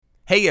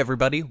Hey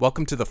everybody,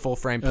 welcome to the Full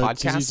Frame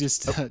Podcast. Could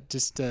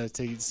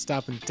you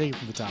stop and take it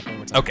from the top one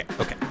more time?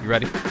 Okay, you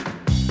ready?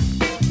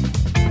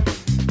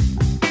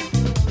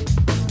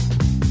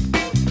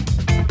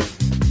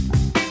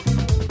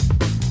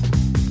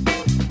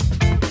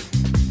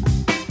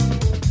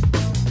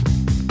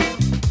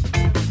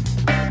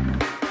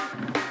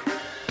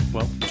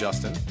 Well,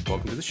 Justin,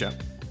 welcome to the show.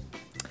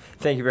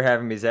 Thank you for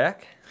having me,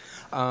 Zach.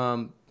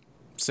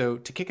 So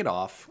to kick it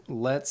off,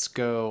 let's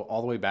go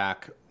all the way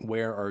back.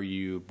 Where are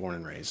you born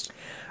and raised?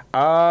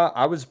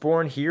 I was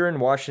born here in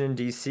Washington,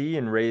 D.C.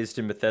 and raised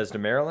in Bethesda,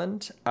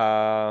 Maryland.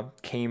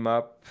 Came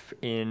up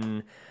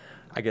in,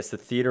 I guess, the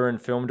theater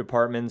and film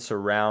departments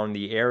around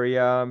the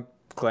area.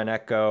 Glen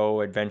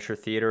Echo Adventure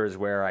Theater is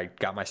where I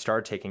got my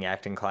start, taking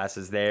acting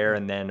classes there,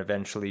 and then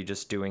eventually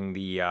just doing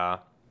the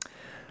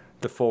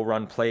full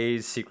run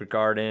plays, Secret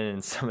Garden,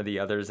 and some of the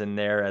others in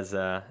there as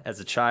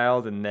a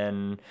child, and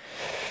then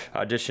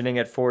auditioning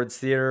at Ford's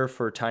Theater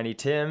for Tiny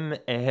Tim,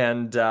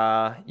 and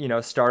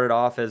started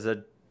off as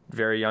a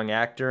very young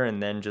actor,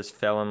 and then just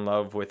fell in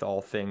love with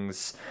all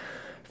things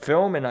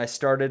film, and I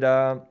started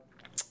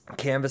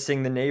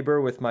canvassing the neighbor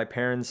with my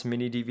parents'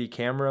 mini DV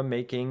camera,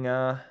 making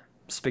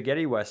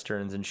spaghetti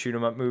westerns and shoot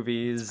 'em up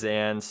movies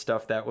and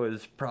stuff that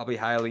was probably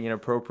highly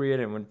inappropriate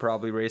and would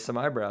probably raise some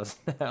eyebrows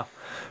now.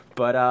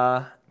 But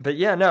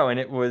yeah, no, and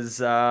it was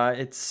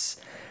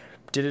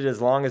did it as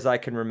long as I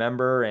can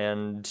remember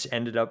and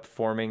ended up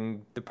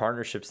forming the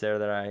partnerships there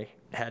that I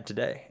had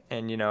today.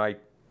 And I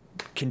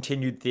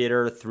continued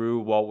theater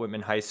through Walt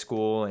Whitman High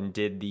School and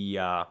did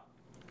the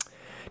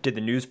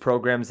news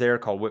programs there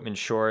called Whitman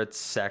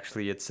Shorts.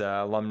 Actually, it's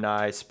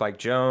alumni Spike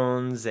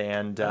Jones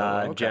and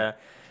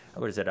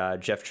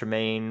Jeff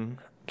Tremaine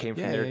came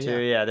from there too.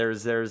 Yeah,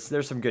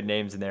 there's some good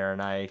names in there,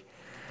 and I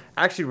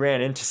actually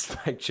ran into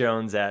Spike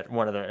Jones at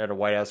a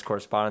White House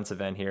Correspondents'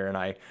 event here, and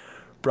I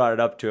brought it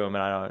up to him,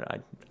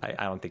 and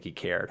I don't think he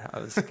cared.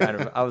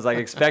 I was like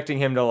expecting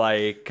him to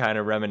like kind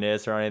of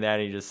reminisce or anything,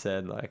 and he just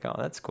said like, "Oh,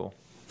 that's cool."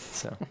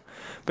 So,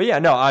 but yeah,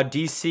 no,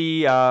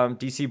 DC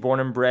born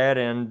and bred,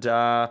 and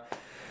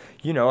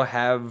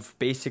have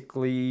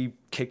basically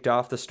kicked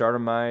off the start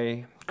of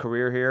my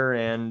career here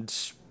and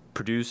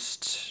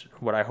produced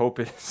what I hope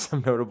is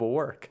some notable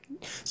work.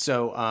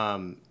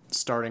 So,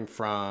 starting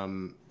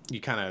from, you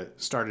kind of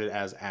started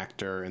as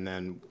actor and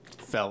then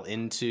fell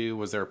into,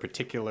 was there a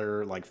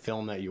particular like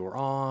film that you were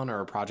on or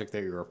a project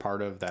that you were a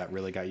part of that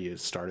really got you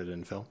started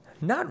in film?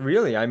 Not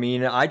really. I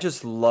mean, I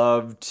just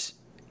loved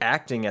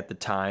acting at the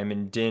time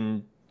and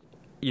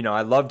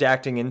I loved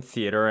acting in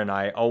theater, and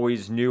I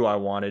always knew I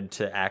wanted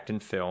to act in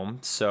film.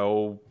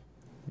 So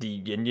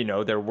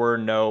there were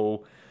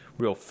no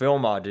real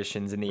film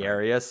auditions in the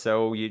area,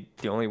 so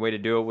the only way to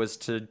do it was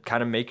to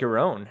kind of make your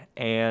own,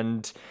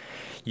 and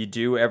you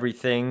do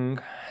everything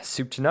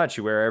soup to nuts.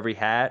 You wear every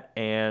hat,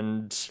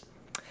 and so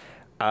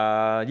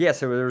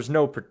there was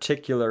no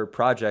particular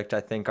project.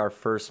 I think our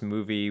first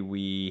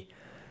movie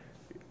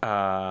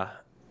the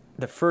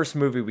first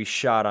movie we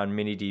shot on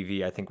mini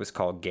DV I think was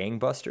called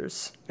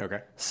Gangbusters.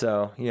 Okay.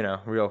 So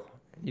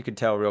you could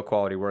tell real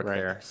quality work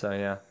there. So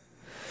yeah.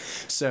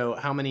 So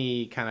how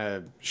many kind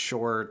of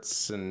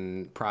shorts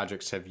and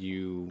projects have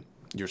you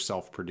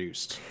yourself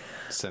produced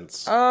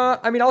since? I'll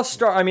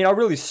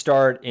really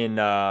start in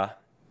at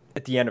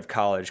the end of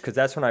college, because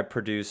that's when I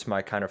produced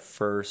my kind of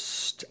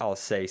first, I'll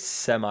say,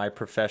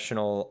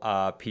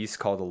 semi-professional piece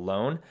called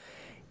Alone.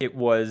 It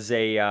was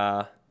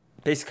a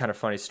basically kind of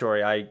funny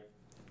story. I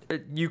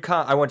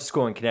went to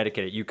school in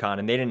Connecticut at UConn,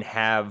 and they didn't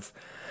have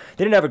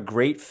a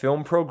great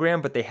film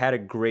program, but they had a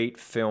great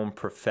film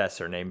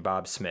professor named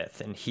Bob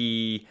Smith, and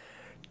he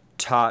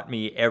taught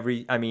me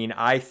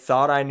I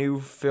thought I knew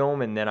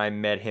film, and then I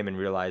met him and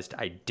realized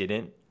I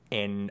didn't,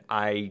 and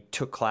I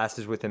took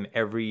classes with him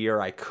every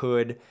year I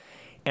could,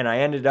 and I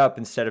ended up,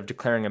 instead of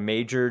declaring a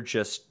major,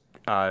 just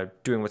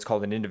doing what's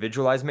called an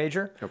individualized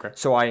major. Okay.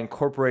 So I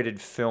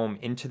incorporated film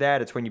into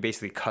that. It's when you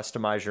basically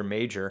customize your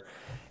major,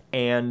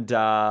 and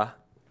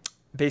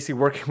basically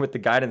working with the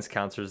guidance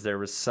counselors, there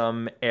was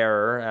some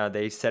error.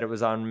 They said it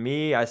was on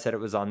me. I said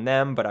it was on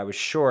them, but I was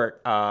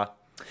short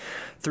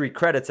 3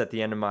 credits at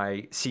the end of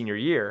my senior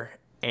year,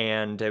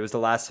 and it was the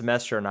last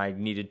semester, and I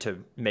needed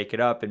to make it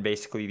up, and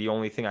basically the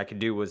only thing I could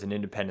do was an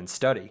independent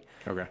study.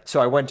 Okay. So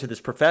I went to this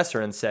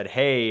professor and said,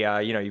 "Hey,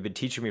 you've been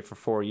teaching me for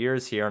 4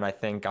 years here, and I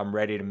think I'm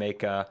ready to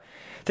make a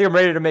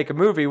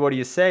movie. What do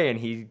you say?" And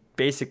he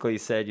basically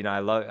said, "I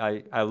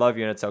love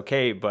you, and it's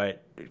okay,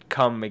 but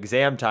come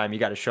exam time, you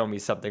got to show me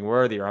something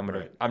worthy, or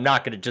I'm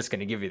not just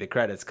gonna give you the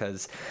credits."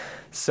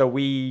 So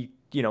we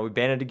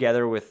banded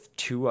together with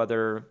two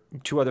other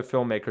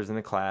filmmakers in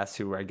the class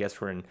who I guess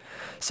were in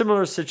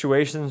similar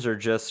situations or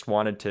just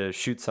wanted to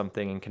shoot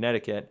something in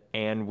Connecticut,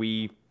 and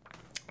we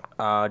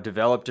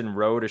developed and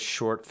wrote a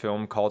short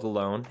film called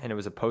Alone, and it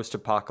was a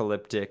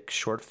post-apocalyptic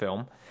short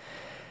film.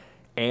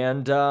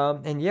 And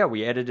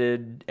we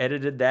edited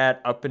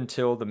that up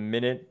until the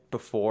minute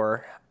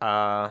before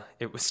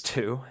it was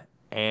due.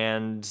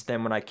 And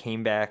then when I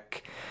came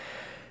back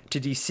to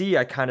DC,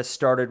 I kind of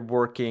started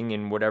working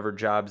in whatever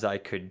jobs I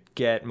could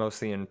get,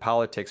 mostly in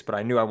politics, but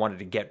I knew I wanted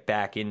to get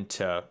back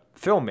into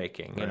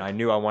filmmaking, and I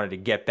knew I wanted to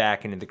get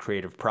back into the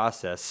creative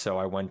process. So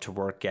I went to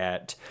work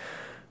at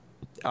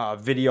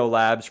video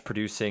labs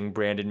producing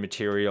branded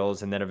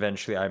materials, and then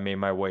eventually I made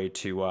my way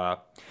to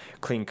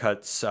Clean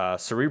Cut's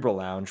Cerebral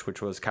Lounge,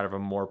 which was kind of a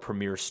more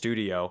premier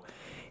studio.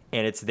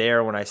 And it's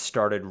there when I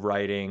started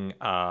writing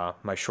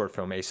my short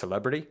film, A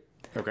Celebrity.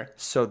 Okay.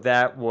 So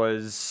that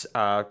was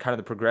kind of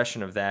the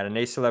progression of that. And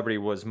A Celebrity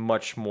was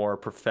much more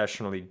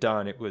professionally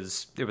done. It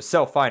was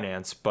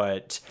self-financed,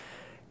 but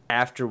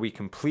after we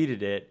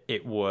completed it,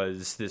 it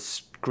was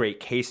this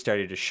great case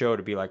study to show,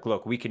 to be like,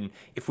 look, we can,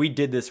 if we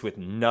did this with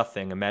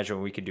nothing, imagine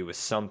what we could do with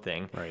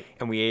something. Right.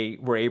 And we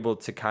were able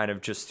to kind of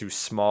just through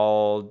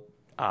small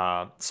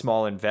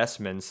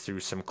investments, through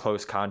some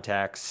close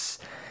contacts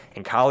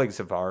and colleagues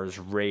of ours,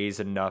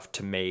 raise enough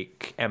to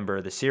make Ember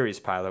the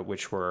series pilot,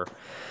 which we're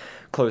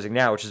closing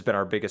now, which has been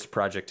our biggest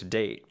project to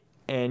date.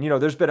 And,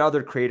 there's been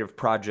other creative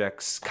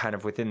projects kind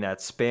of within that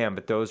span,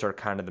 but those are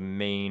kind of the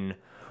main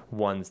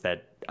ones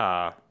that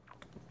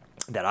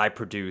I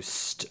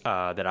produced,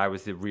 that I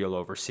was the real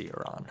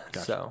overseer on.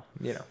 Gotcha. So,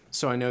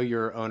 So I know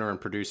you're owner and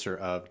producer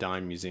of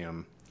Dime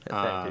Museum.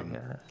 Thank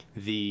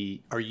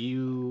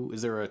you.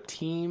 Is there a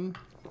team,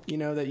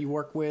 that you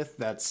work with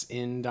that's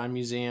in Dime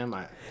Museum?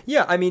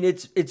 Yeah, I mean,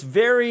 it's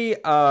very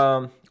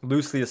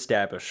loosely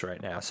established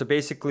right now. So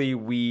basically,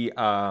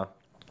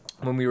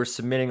 when we were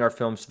submitting our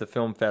films to the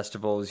film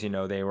festivals,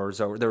 there was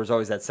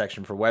always that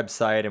section for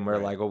website, and we're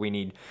like, well, we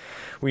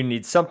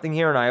need something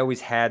here. And I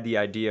always had the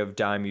idea of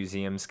Dime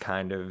Museums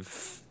kind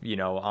of,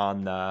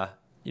 on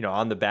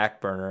the back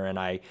burner, and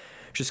I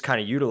just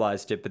kind of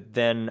utilized it. But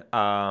then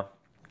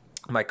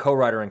my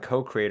co-writer and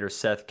co-creator,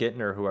 Seth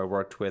Gittner, who I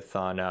worked with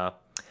on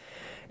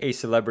A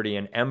Celebrity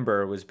and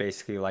Ember, was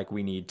basically like,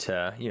 we need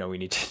to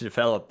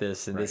develop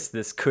this, and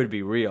this could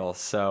be real.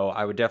 So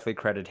I would definitely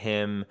credit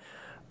him.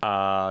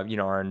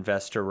 Our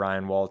investor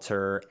Ryan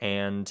Walter,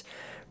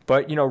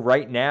 but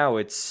right now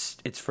it's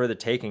for the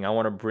taking. I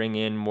want to bring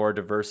in more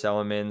diverse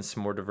elements,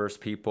 more diverse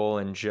people,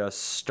 and just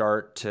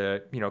start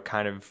to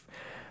kind of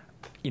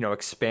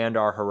expand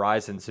our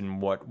horizons in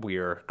what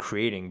we're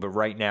creating. But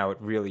right now it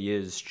really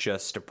is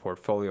just a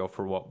portfolio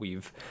for what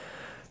we've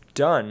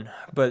done.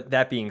 But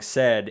that being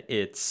said,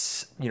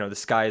 it's the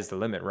sky is the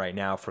limit right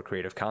now for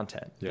creative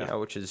content.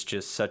 Which is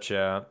just such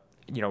a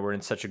we're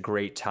in such a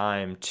great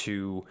time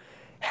to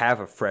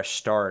have a fresh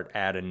start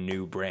at a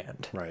new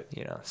brand. Right.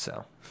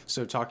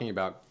 So talking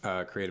about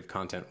creative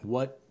content,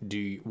 what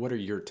are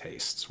your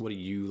tastes? What do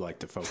you like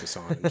to focus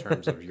on in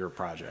terms of your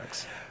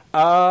projects?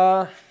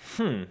 I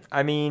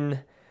mean,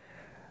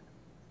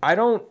 I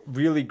don't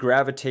really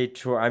gravitate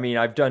to,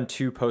 I've done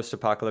 2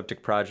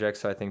 post-apocalyptic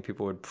projects, so I think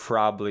people would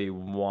probably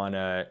want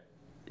to,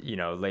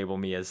 label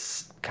me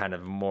as kind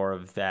of more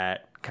of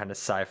that kind of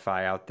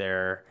sci-fi out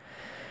there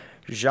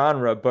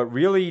genre, but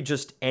really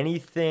just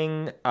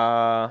anything,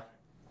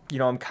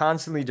 I'm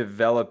constantly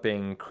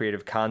developing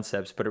creative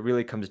concepts, but it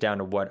really comes down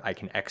to what I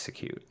can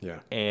execute. Yeah.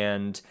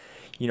 And,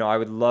 I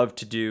would love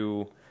to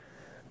do,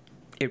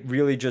 it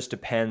really just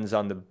depends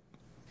on the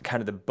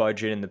kind of the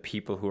budget and the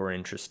people who are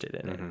interested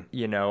in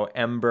it.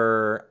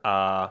 Ember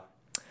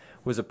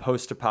was a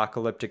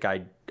post-apocalyptic,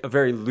 a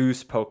very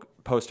loose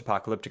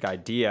post-apocalyptic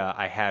idea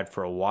I had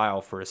for a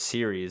while for a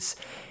series.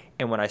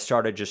 And when I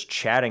started just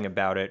chatting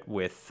about it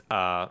with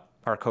our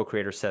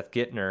co-creator, Seth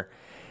Gittner,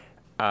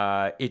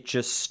 it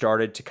just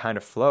started to kind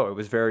of flow. It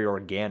was very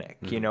organic,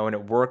 and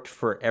it worked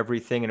for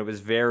everything. And it was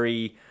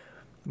very,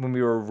 when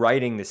we were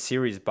writing the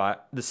series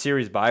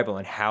Bible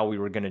and how we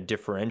were going to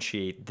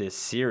differentiate this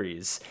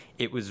series,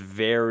 it was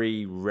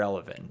very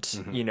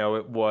relevant.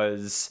 It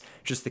was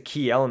just the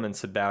key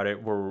elements about it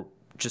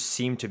just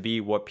seemed to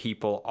be what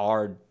people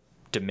are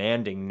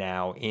demanding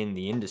now in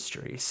the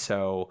industry.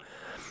 So,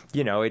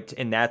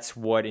 and that's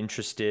what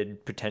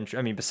interested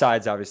potential.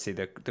 Besides obviously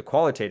the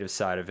qualitative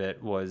side of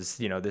it was,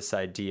 this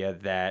idea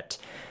that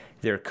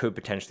there could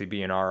potentially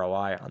be an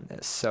ROI on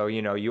this. So,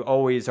 you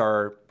always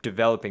are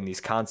developing these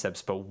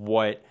concepts, but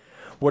what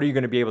are you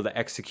going to be able to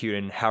execute,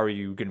 and how are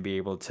you going to be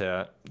able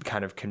to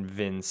kind of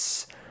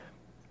convince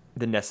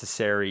how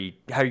are you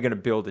going to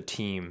build a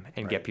team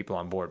and get people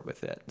on board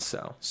with it?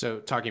 So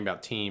talking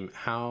about team,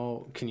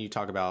 how can you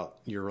talk about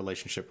your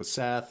relationship with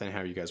Seth and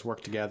how you guys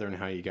work together and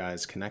how you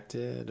guys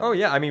connected? Oh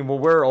yeah.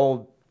 We're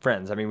old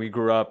friends. We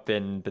grew up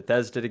in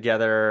Bethesda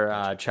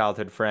together,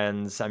 childhood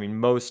friends.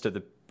 Most of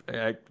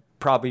the,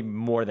 probably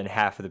more than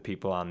half of the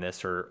people on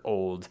this are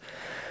old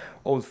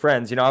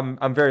friends.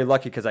 I'm very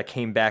lucky because I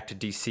came back to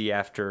DC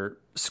after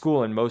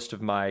school, and most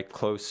of my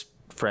close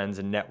friends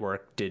and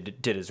network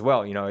did as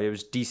well.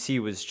 DC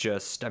was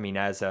just,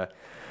 as a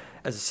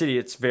city,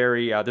 it's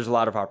very, there's a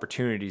lot of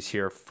opportunities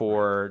here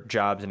for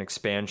jobs and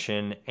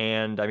expansion.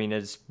 And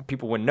as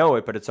people wouldn't know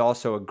it, but it's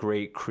also a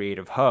great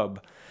creative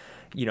hub.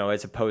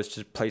 as opposed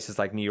to places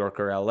like New York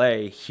or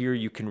LA. Here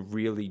you can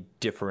really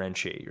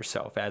differentiate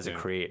yourself as a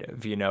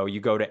creative. You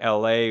go to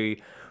LA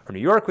or New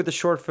York with a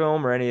short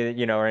film or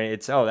any, or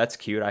it's, oh, that's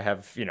cute. I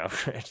have,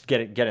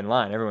 get in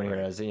line. Everyone here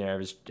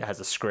has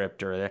a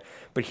script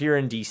but here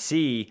in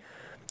DC,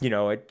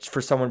 it's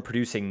for someone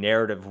producing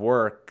narrative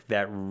work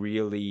that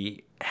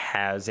really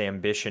has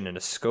ambition and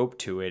a scope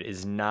to it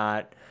is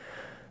not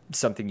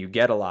something you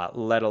get a lot,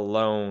 let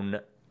alone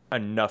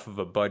enough of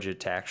a budget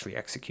to actually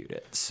execute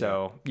it.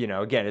 So,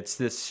 again, it's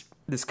this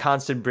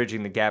constant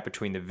bridging the gap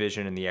between the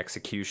vision and the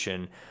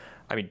execution.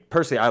 I mean,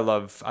 personally, I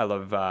love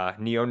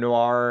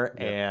neo-noir,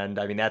 and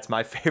I mean, that's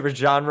my favorite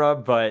genre,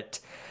 but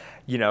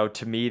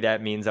to me,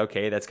 that means,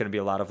 okay, that's going to be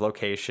a lot of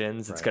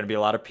locations. It's going to be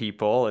a lot of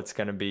people. It's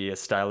going to be a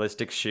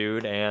stylistic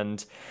shoot.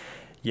 And,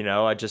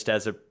 just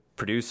as a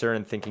producer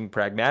and thinking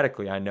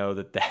pragmatically, I know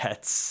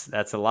that's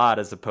a lot,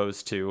 as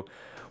opposed to,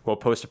 well,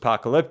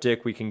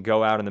 post-apocalyptic, we can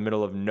go out in the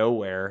middle of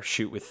nowhere,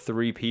 shoot with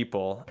 3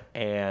 people,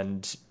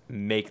 and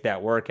make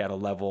that work at a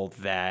level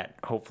that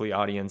hopefully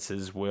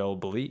audiences will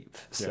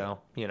believe. So,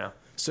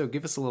 So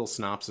give us a little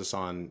synopsis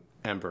on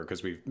Ember,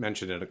 because we've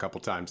mentioned it a couple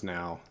times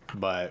now,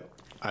 but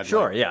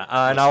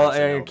and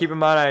I'll keep in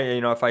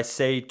mind, if I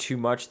say too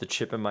much, the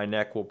chip in my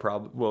neck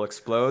will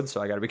explode. So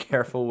I got to be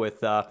careful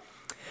with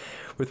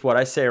what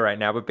I say right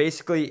now. But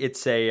basically,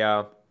 it's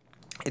a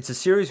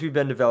series we've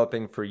been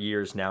developing for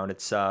years now, and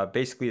it's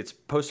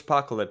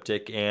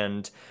post-apocalyptic,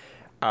 and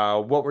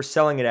what we're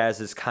selling it as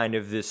is kind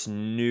of this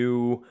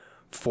new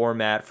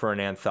format for an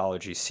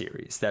anthology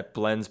series that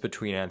blends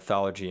between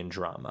anthology and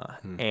drama.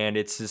 And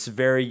it's this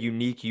very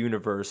unique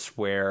universe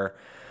where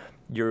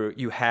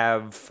you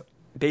have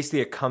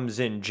basically, it comes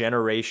in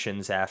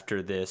generations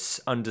after this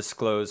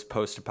undisclosed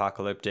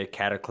post-apocalyptic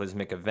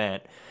cataclysmic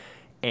event,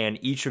 and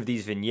each of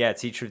these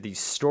vignettes, each of these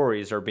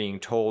stories are being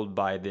told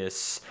by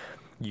this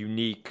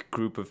unique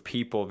group of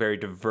people, very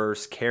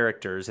diverse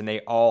characters, and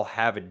they've all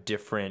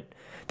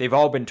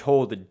been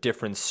told a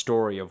different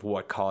story of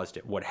what caused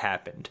it, what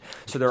happened.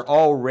 So they're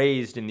all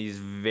raised in these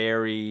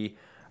very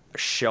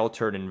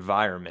sheltered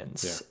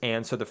environments. Yeah.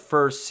 And so the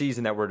first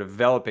season that we're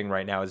developing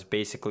right now is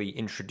basically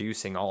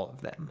introducing all of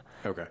them.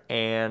 Okay.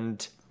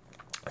 And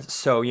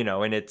so,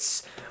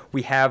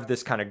 we have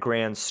this kind of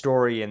grand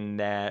story in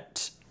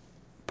that,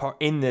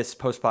 in this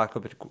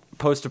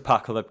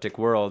post-apocalyptic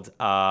world,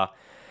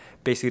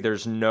 basically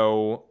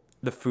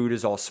the food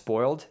is all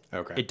spoiled.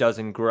 Okay. It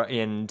doesn't grow,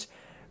 and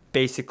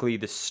basically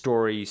the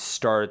story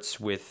starts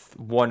with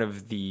one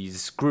of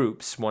these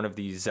groups, one of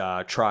these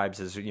tribes,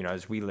 as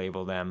we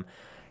label them,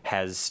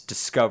 has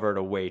discovered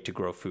a way to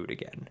grow food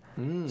again.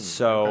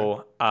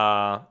 So,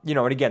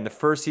 and again, the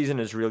first season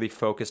is really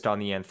focused on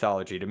the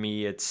anthology. To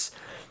me, it's,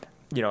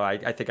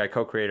 I think our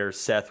co-creator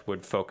Seth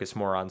would focus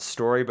more on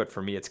story, but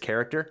for me, it's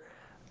character.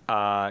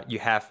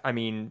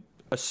 The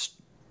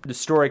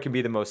story can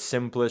be the most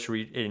simplest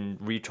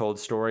retold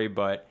story,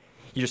 but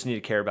you just need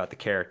to care about the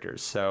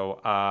characters. So,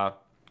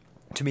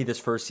 to me, this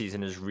first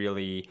season is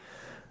really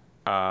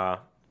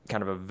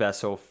kind of a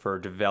vessel for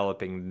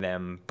developing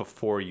them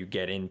before you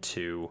get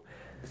into,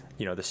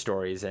 the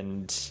stories.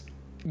 And,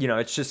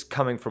 it's just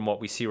coming from what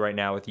we see right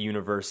now with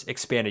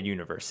expanded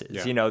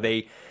universes. Yeah.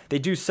 They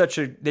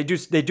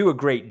do a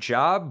great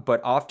job,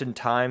 but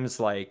oftentimes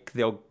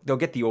they'll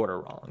get the order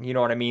wrong. You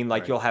know what I mean?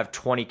 Like, right. You'll have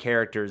 20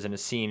 characters in a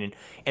scene,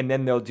 and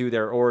then they'll do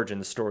their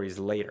origin stories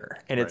later.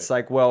 And right. It's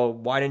like, well,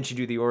 why didn't you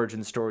do the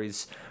origin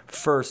stories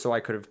first so I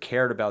could have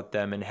cared about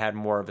them and had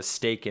more of a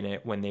stake in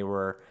it when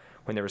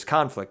there was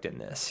conflict in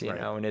this, you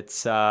know? And it's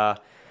so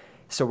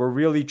we're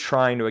really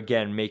trying to,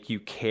 again, make you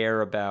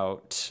care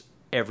about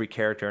every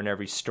character and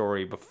every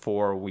story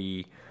before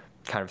we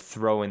kind of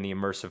throw in the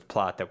immersive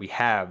plot that we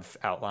have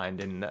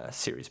outlined in the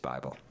series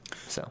Bible.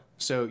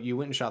 So you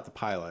went and shot the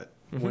pilot.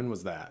 Mm-hmm. When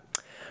was that?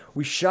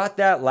 We shot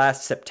that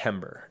last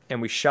September,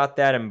 and we shot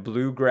that in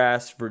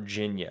Bluegrass,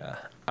 Virginia,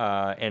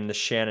 and the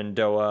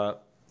Shenandoah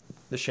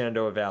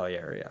Valley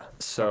area.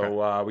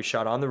 So we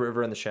shot on the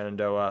river in the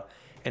Shenandoah,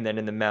 and then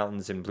in the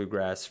mountains in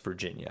Bluegrass,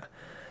 Virginia.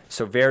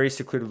 So very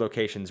secluded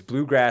locations.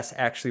 Bluegrass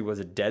actually was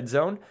a dead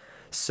zone.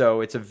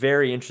 So it's a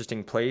very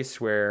interesting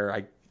place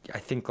where I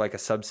think like a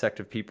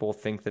subsect of people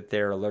think that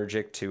they're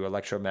allergic to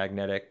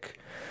electromagnetic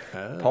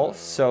pulse.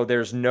 So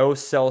there's no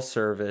cell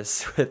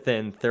service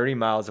within 30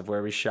 miles of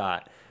where we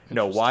shot.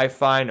 No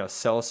Wi-Fi, no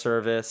cell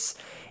service.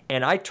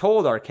 And I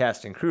told our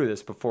cast and crew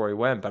this before we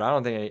went, but I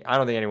don't think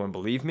anyone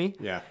believed me.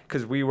 Yeah.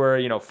 Because we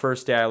were,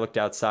 first day I looked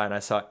outside and I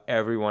saw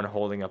everyone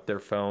holding up their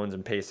phones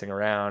and pacing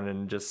around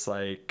and just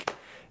like,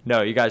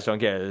 no, you guys don't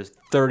get it. There's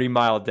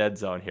 30-mile dead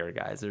zone here,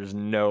 guys. There's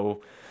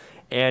no...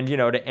 And,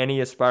 to any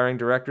aspiring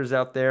directors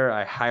out there,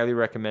 I highly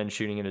recommend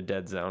shooting in a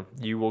dead zone.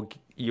 You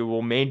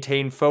will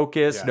maintain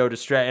focus, no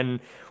distract. And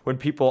when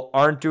people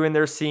aren't doing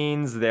their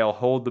scenes, they'll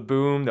hold the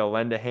boom, they'll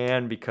lend a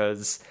hand,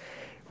 because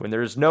when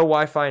there's no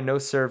Wi-Fi, no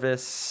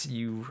service,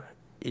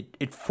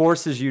 it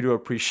forces you to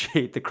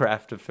appreciate the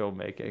craft of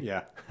filmmaking.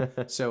 Yeah.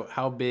 So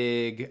how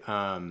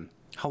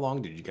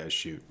long did you guys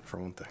shoot, for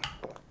one thing?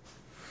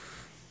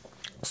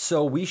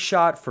 So we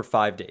shot for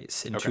 5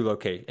 days in two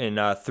locations,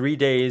 in 3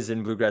 days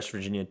in Bluegrass,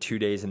 Virginia, 2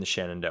 days in the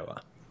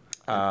Shenandoah.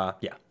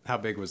 Yeah. How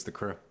big was the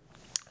crew?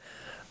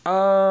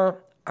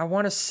 I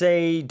want to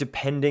say,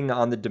 depending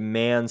on the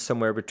demand,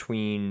 somewhere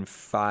between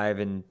 5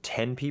 and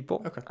 10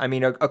 people. Okay. I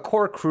mean, a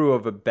core crew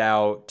of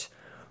about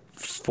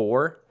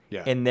 4.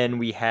 Yeah. And then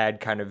we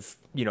had kind of,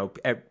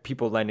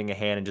 people lending a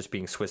hand and just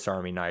being Swiss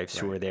Army knives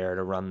who were there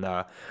to run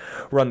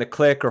the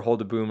click or hold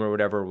the boom or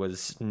whatever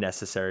was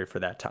necessary for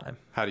that time.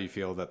 How do you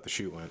feel that the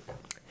shoot went?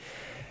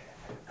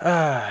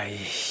 No,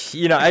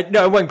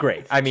 it went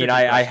great. I mean,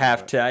 I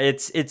have to.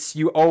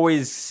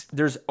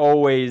 There's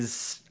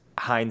always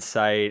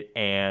hindsight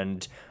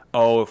and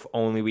if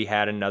only we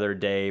had another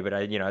day. But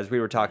as we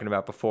were talking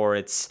about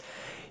before,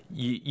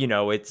 you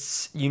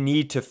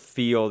need to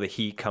feel the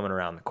heat coming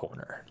around the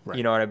corner.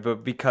 Right.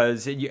 But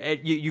because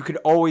you could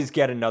always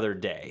get another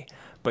day,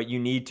 but you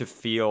need to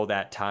feel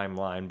that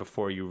timeline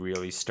before you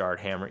really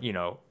start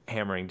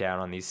hammering down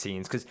on these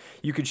scenes, because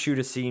you could shoot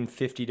a scene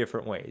 50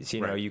 different ways.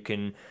 Right.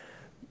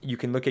 You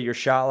can look at your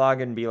shot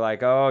log and be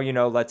like,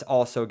 let's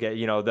also get,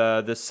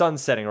 the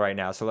sun's setting right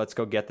now, so let's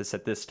go get this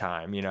at this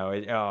time,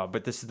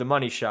 but this is the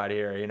money shot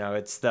here,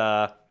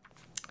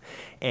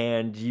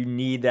 and you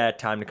need that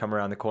time to come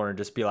around the corner and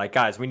just be like,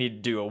 guys, we need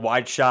to do a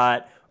wide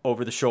shot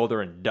over the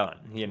shoulder and done,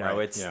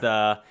 right,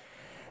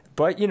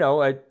 but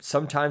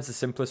sometimes the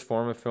simplest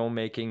form of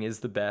filmmaking is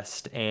the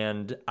best,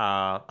 and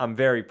I'm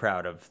very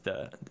proud of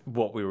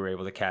what we were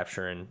able to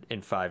capture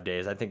in 5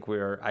 days. I think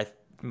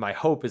my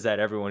hope is that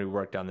everyone who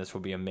worked on this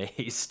will be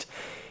amazed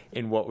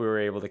in what we were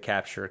able to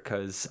capture,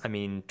 because,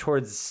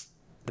 towards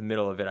the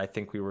middle of it, I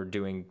think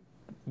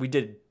we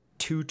did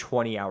 2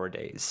 20-hour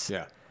days.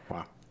 Yeah.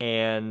 Wow.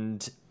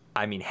 And,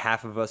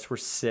 half of us were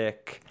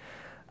sick.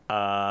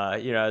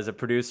 As a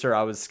producer,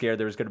 I was scared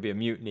there was going to be a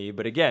mutiny.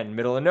 But again,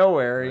 middle of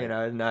nowhere,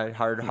 right. Not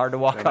hard to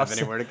walk off.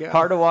 Anywhere to go.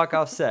 Hard to walk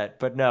off set.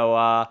 But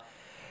no,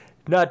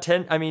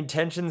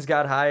 tensions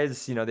got high,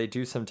 as they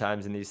do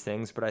sometimes in these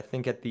things. But I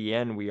think at the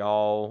end, we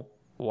all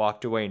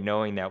walked away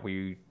knowing that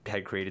we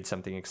had created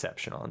something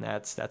exceptional, and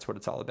that's what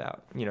it's all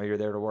about. You're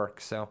there to work.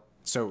 So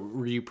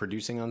were you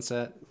producing on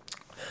set?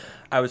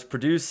 I was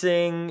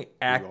producing,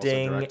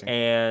 acting,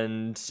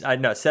 and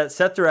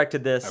Seth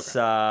directed this. Okay.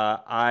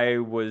 I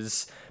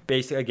was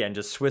basically, again,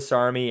 just Swiss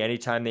Army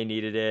anytime they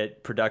needed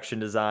it. Production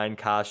design,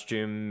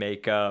 costume,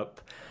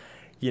 makeup.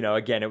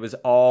 Again, it was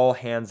all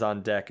hands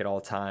on deck at all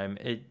time.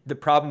 The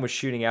problem with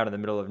shooting out in the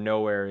middle of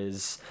nowhere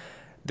is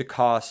the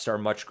costs are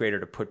much greater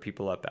to put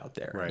people up out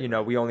there.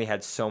 Right. We only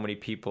had so many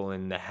people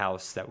in the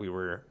house that we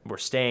were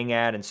staying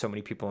at, and so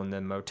many people in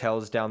the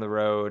motels down the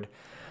road.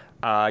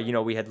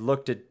 We had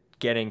looked at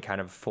getting kind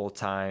of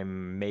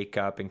full-time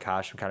makeup and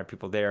costume kind of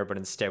people there, but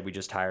instead we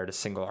just hired a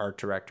single art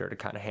director to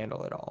kind of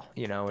handle it all,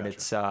 Gotcha. And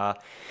it's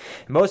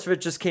most of it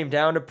just came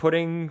down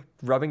to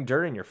rubbing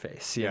dirt in your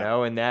face, you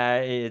know, and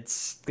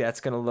that's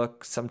going to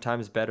look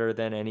sometimes better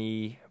than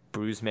any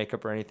bruise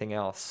makeup or anything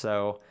else.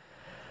 So,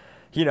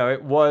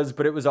 it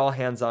was all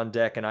hands on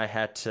deck, and I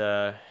had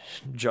to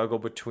juggle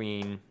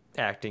between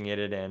acting in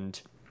it.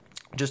 And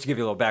just to give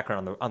you a little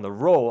background on the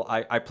role,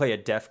 I play a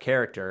deaf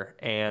character,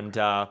 and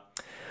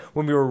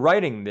when we were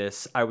writing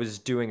this, I was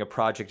doing a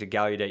project at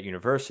Gallaudet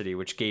University,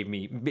 which gave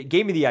me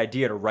the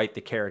idea to write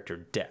the character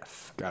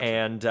deaf. Gotcha.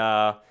 And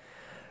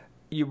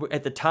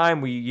at the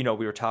time, we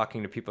were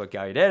talking to people at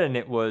Gallaudet, and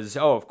it was,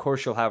 of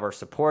course you'll have our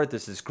support.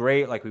 This is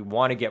great. Like, we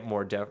want to get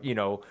more deaf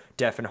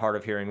and hard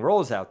of hearing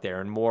roles out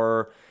there, and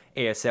more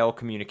ASL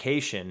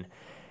communication.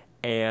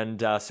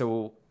 And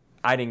so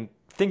I didn't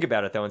think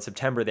about it, though. In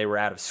September, they were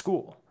out of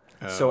school.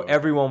 So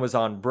everyone was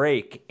on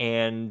break,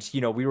 and,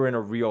 we were in a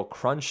real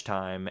crunch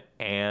time.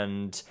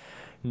 And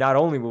not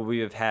only would we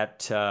have had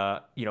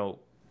to,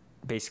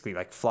 basically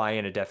like fly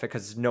in a deaf,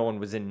 because no one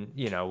was in,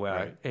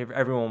 right.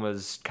 Everyone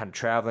was kind of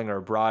traveling or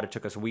abroad. It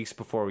took us weeks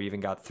before we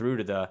even got through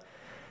to the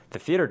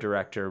theater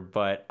director,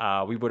 but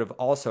we would have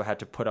also had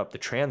to put up the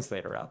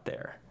translator out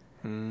there.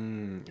 Okay.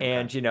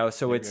 And,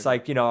 so it's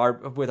like,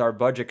 with our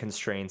budget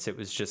constraints, it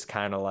was just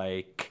kind of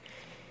like,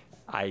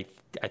 I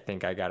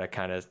think I got to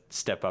kind of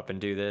step up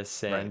and do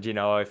this. And,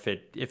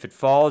 right. If it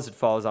falls, it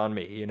falls on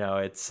me.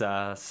 It's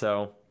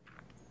so,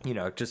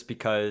 just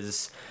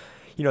because,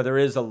 there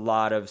is a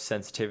lot of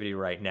sensitivity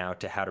right now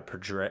to how to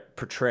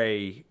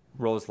portray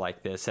roles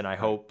like this. And I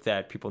hope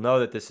that people know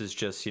that this is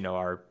just,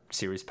 our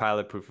series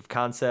pilot proof of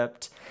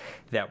concept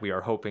that we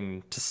are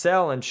hoping to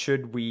sell. And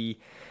should we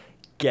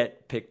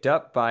get picked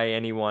up by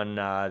anyone,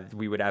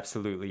 we would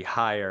absolutely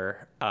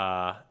hire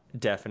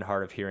deaf and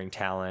hard of hearing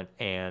talent,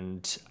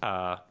 and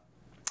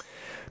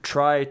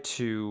try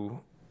to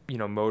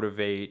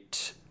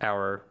motivate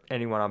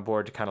anyone on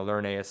board to kind of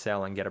learn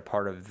ASL and get a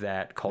part of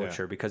that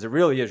culture, because it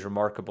really is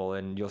remarkable,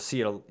 and you're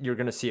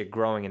going to see it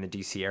growing in the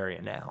DC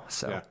area now.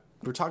 So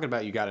we're talking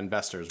about, you got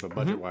investors, but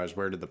budget wise,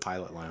 where did the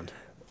pilot land?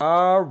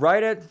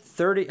 Right at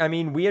 30. I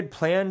mean, we had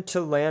planned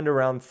to land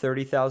around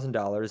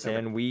 $30,000,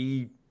 and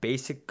we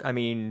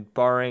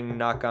barring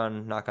knock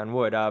on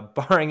wood,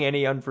 barring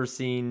any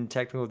unforeseen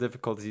technical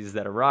difficulties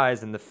that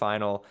arise in the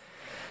final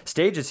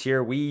stages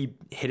here, we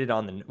hit it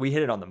on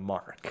the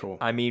mark. Cool.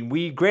 I mean,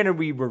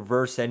 we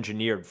reverse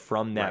engineered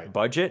from that Right.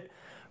 budget,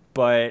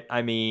 but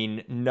I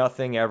mean,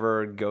 nothing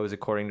ever goes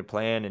according to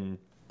plan and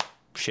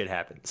shit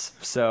happens.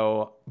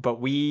 So,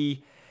 but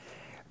we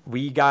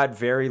got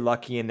very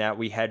lucky in that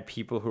we had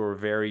people who were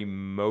very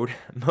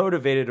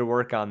motivated to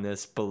work on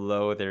this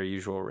below their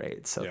usual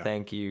rate. So Yeah.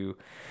 thank you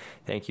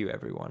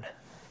everyone.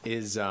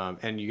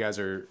 And you guys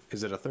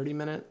is it a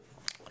 30-minute?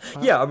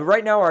 Yeah, I mean,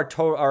 right now our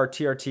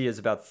TRT is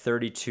about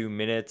 32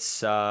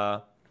 minutes.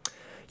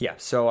 Yeah,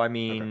 so I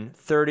mean,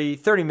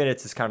 30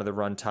 minutes is kind of the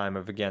runtime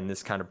of, again,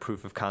 this kind of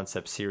proof of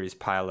concept series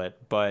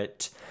pilot.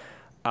 But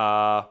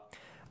I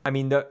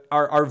mean,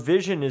 our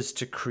vision is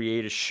to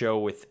create a show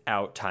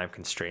without time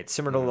constraints,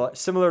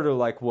 similar to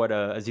like what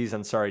Aziz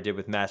Ansari did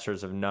with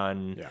Masters of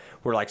None,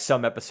 where like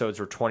some episodes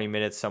were 20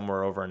 minutes, some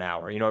were over an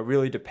hour. You know, it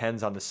really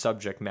depends on the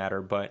subject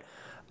matter, but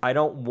I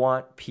don't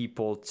want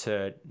people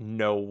to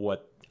know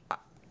what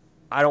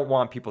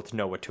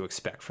to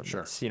expect from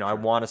this. You know, I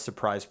want to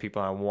surprise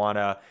people. I want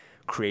to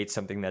create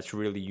something that's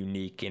really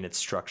unique in its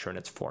structure and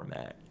its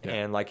format. Yeah.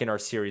 And like in our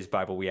series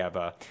Bible, we have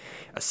a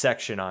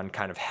section on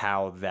kind of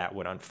how that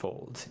would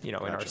unfold, you know,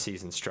 in our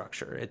season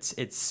structure.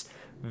 It's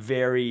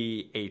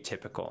very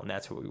atypical, and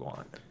that's what we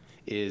want.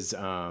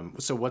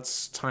 So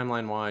what's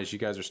timeline wise? You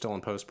guys are still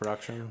in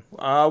post-production?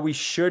 We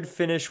should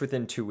finish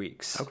within 2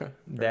 weeks. Okay.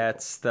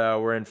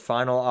 We're in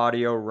final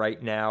audio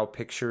right now.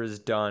 Picture is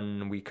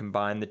done. We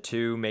combine the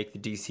two, make the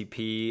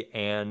DCP,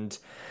 and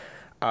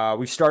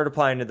we've started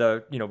applying to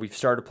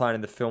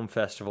the film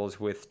festivals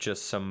with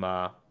just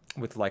some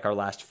with like our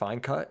last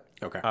fine cut.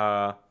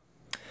 Okay.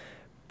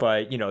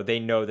 But, you know,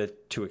 they know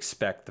that to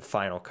expect the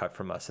final cut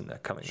from us in the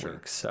coming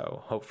weeks.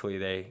 So hopefully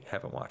they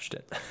haven't watched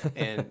it.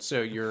 And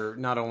so you're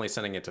not only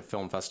sending it to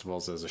film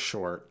festivals as a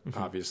short,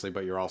 obviously,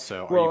 but you're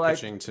also,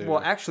 pitching to...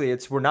 Well, actually,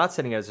 we're not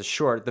sending it as a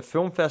short. The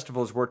film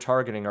festivals we're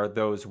targeting are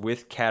those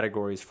with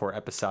categories for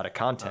episodic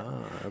content.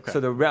 Oh, okay. So,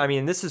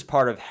 this is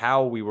part of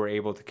how we were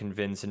able to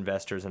convince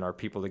investors and our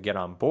people to get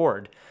on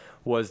board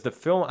was the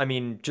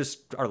film.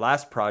 Just our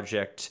last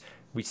project...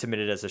 we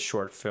submitted as a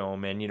short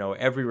film, and, you know,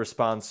 every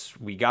response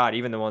we got,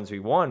 even the ones we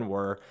won,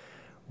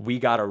 we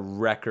got a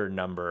record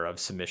number of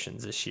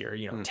submissions this year,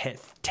 you know,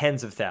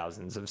 tens of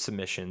thousands of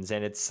submissions.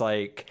 And it's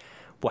like,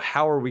 well,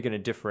 how are we going to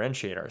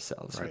differentiate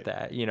ourselves with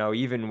that? You know,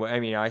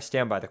 I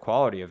stand by the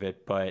quality of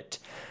it, but,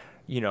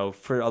 you know,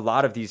 for a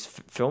lot of these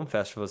film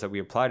festivals that we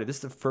apply to, this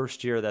is the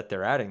first year that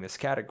they're adding this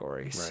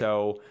category. Right.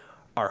 So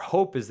our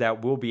hope is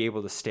that we'll be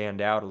able to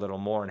stand out a little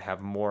more and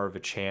have more of a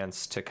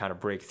chance to kind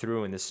of break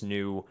through in this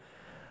new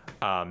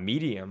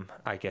medium,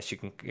 I guess you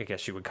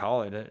would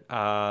call it,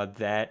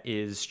 that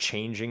is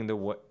changing the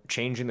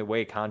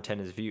way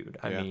content is viewed.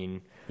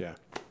 Yeah.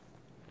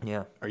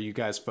 Are you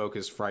guys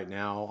focused right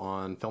now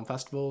on film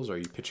festivals? Or are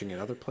you pitching at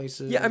other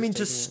places? Yeah,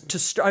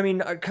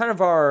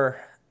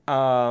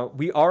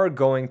 we are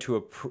going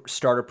to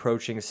start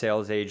approaching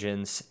sales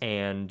agents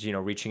and, you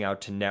know, reaching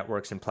out to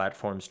networks and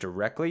platforms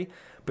directly.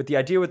 But the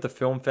idea with the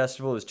film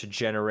festival is to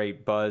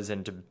generate buzz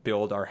and to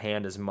build our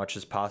hand as much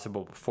as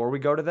possible before we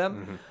go to them.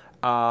 Mm-hmm.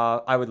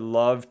 I would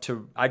love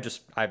to. I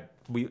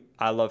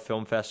love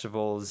film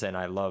festivals, and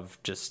I love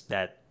just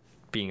that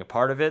being a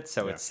part of it.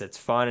 So it's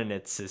fun, and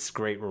it's this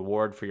great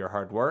reward for your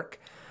hard work.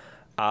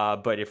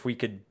 But if we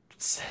could,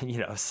 you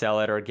know, sell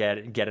it or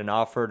get an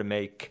offer to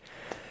make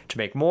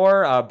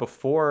more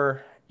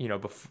before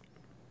and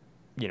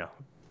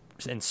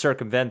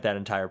circumvent that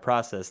entire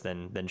process,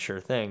 then sure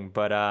thing.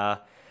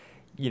 But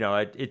you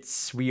know,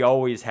 we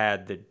always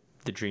had the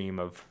dream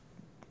of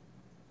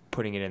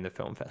putting it in the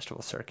film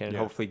festival circuit and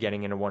hopefully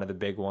getting into one of the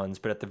big ones,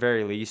 but at the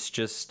very least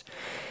just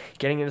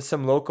getting into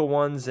some local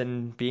ones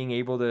and being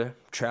able to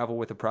travel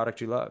with a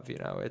product you love. You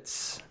know,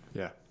 it's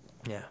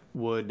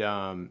would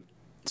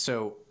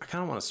so I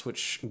kind of want to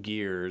switch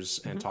gears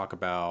and talk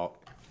about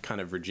kind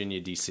of Virginia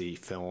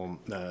DC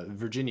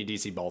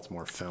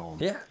Baltimore film.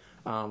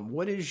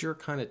 What is your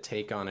kind of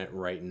take on it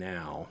right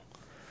now?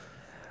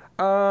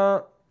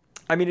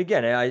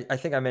 Again, I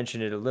think I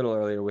mentioned it a little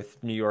earlier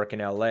with New York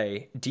and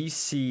LA.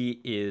 DC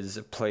is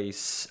a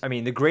place,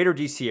 the greater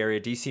DC area,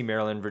 DC,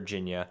 Maryland,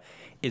 Virginia,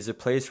 is a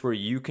place where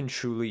you can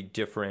truly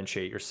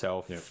differentiate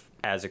yourself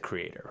as a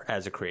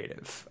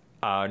creative.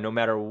 No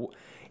matter,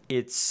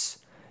 it's,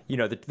 you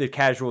know, the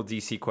casual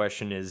DC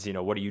question is, you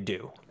know, what do you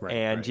do?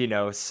 You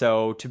know,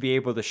 so to be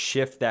able to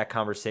shift that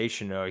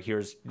conversation,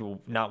 here's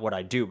not what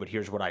I do, but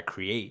here's what I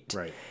create.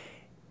 Right.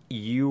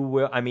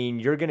 You're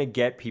going to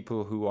get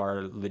people who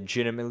are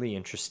legitimately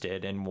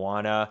interested and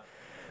want to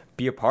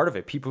be a part of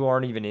it. People who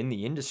aren't even in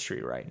the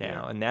industry right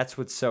now. And that's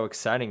what's so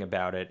exciting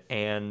about it.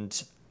 And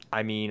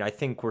I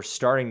think we're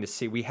starting to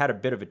see, we had a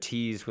bit of a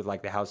tease with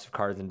like the House of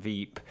Cards and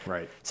Veep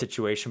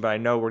situation, but I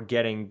know we're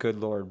getting Good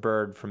Lord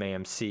Bird from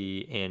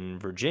AMC in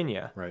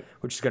Virginia,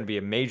 which is going to be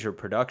a major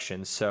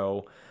production.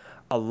 So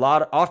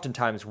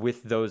oftentimes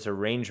with those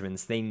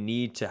arrangements, they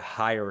need to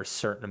hire a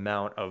certain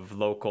amount of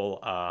local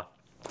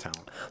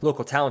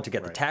talent to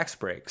get the tax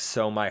breaks.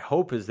 So my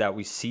hope is that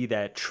we see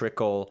that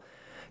trickle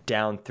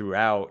down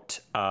throughout,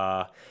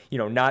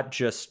 not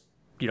just,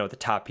 the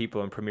top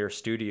people in Premiere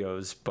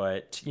Studios,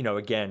 but,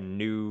 again,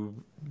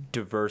 new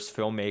diverse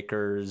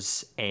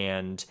filmmakers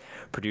and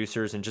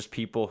producers and just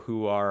people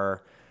who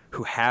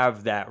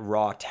have that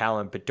raw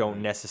talent but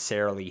don't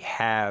necessarily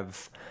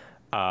have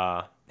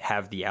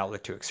the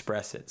outlet to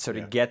express it. So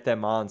to get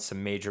them on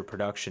some major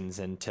productions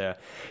and to,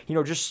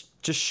 just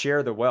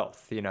share the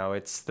wealth,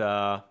 it's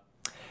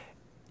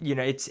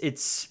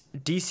it's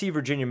DC,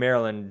 Virginia,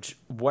 Maryland.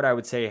 What I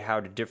would say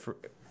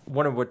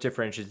one of what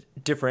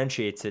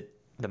differentiates it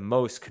the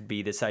most could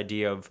be this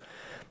idea of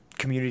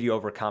community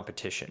over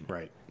competition.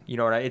 Right.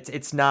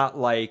 It's not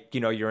like,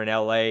 you're in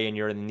LA and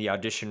you're in the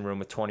audition room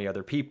with 20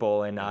 other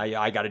people and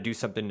I got to do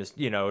something to,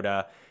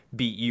 to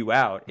beat you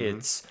out.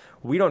 It's,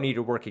 we don't need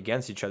to work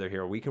against each other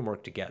here. We can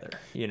work together,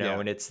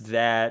 and it's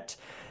that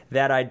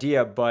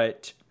idea,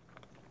 but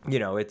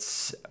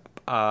it's,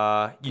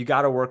 you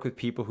got to work with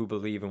people who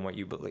believe in what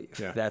you believe.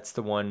 Yeah. That's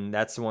the one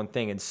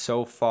thing. And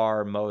so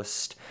far,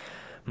 most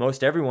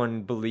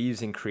everyone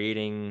believes in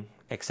creating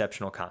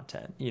exceptional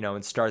content,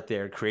 and start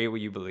there, create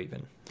what you believe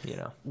in,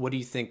 What do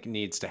you think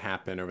needs to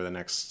happen over the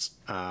next,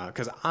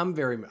 because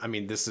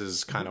this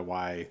is kind of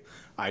why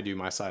I do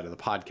my side of the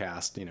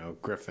podcast.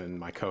 Griffin,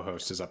 my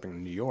co-host, is up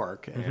in New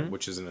York,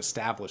 which is an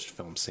established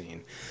film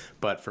scene.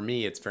 But for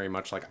me, it's very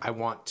much like I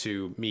want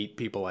to meet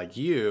people like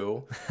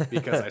you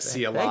because I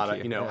see a lot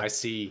of, I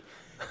see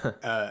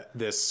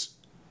this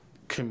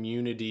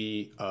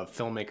community of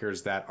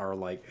filmmakers that are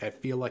like, I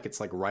feel like it's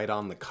like right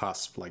on the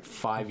cusp, like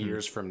 5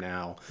 years from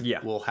now,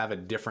 we'll have a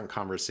different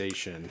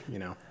conversation,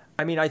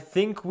 I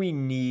think we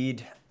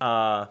need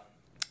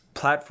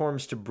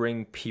platforms to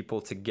bring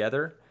people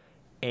together,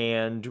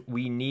 and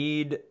we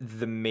need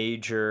the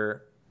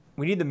major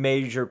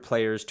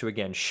players to,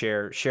 again,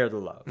 share the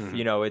love.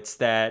 It's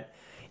that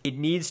it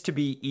needs to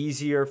be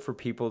easier for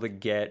people to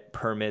get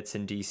permits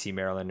in DC,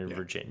 Maryland, and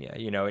Virginia.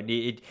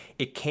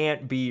 It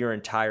can't be your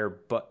entire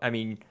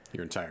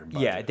your entire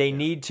budget. Yeah, they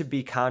need to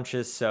be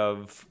conscious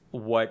of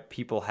what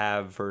people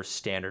have versus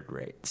standard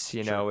rates.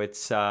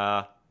 It's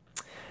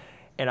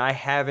and I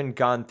haven't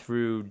gone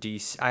through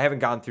DC. I haven't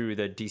gone through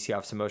the DC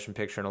Office of Motion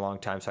Picture in a long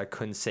time, so I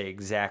couldn't say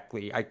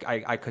exactly.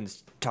 I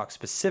couldn't talk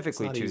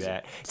specifically to easy.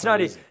 that. It's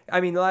not easy.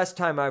 The last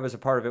time I was a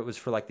part of it was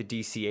for like the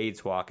DC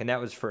AIDS Walk, and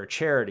that was for a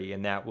charity,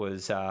 and that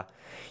was, there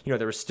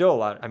was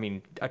still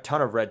a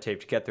ton of red tape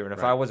to get through. And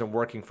if I wasn't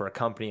working for a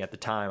company at the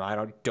time,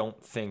 I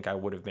don't think I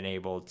would have been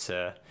able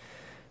to.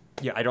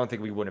 Yeah, I don't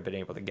think we would have been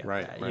able to get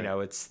that.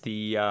 Right. It's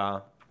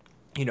the,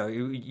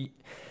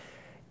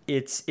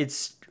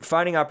 it's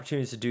finding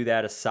opportunities to do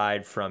that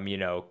aside from,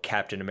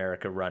 Captain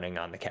America running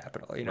on the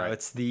Capitol.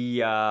 It's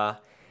the,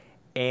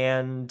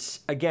 and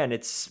again,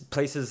 it's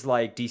places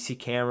like DC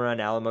Camera and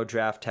Alamo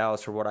Draft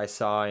House, or what I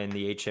saw in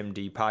the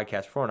HMD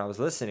podcast before when I was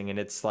listening. And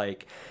it's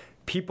like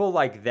people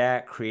like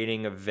that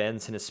creating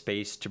events in a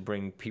space to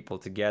bring people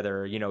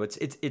together.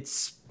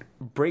 It's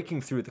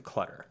breaking through the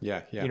clutter.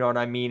 Yeah. You know what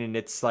I mean? And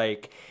it's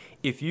like,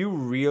 if you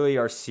really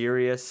are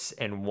serious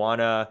and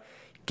want to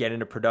get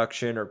into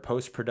production or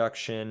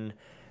post-production,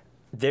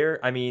 there's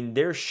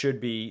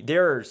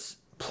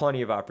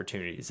plenty of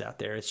opportunities out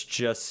there. It's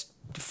just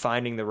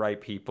finding the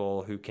right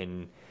people who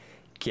can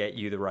get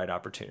you the right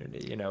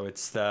opportunity.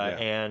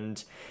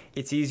 And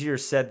it's easier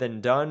said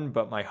than done,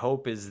 but my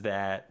hope is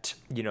that,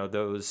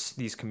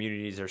 these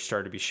communities are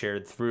starting to be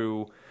shared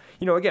through,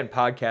 again,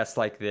 podcasts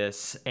like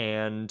this,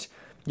 and,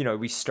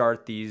 we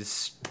start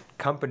these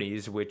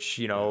companies, which,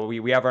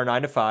 we have our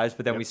 9-to-5s,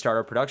 but then we start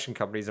our production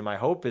companies. And my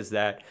hope is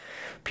that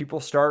people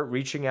start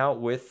reaching out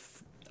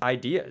with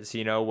ideas,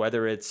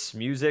 whether it's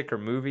music or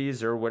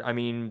movies or what.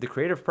 The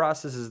creative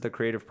process is the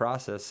creative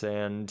process,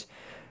 and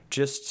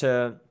just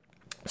to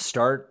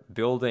start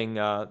building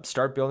a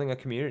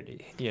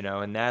community,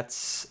 and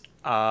that's,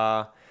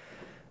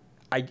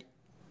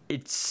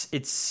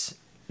 it's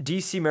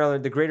DC,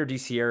 Maryland, the greater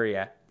DC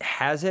area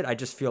has it. I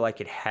just feel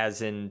like it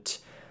hasn't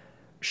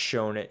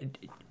shown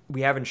it. We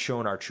haven't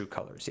shown our true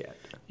colors yet.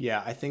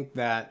 Yeah, I think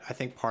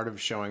part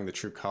of showing the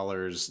true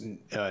colors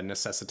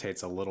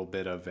necessitates a little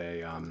bit of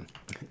a.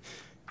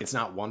 It's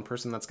not one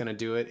person that's going to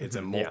do it. It's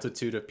a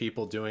multitude of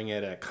people doing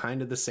it at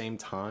kind of the same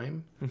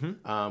time,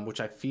 which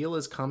I feel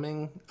is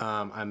coming.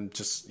 I'm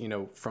just,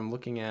 from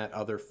looking at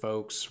other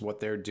folks, what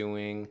they're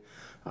doing,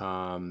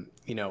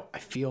 I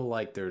feel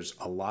like there's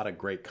a lot of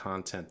great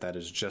content that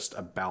is just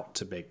about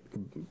to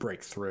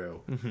break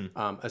through.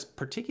 As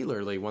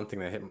particularly one thing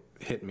that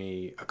hit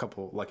me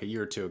a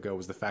year or two ago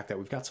was the fact that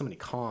we've got so many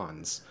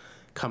cons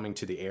coming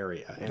to the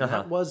area, and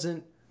that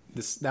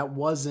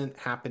wasn't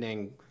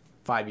happening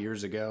 5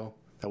 years ago.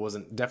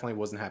 Definitely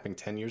wasn't happening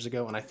 10 years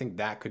ago. And I think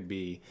that could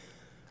be,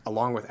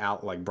 along with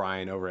like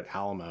Brian over at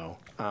Alamo,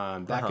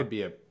 that could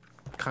be a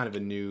kind of a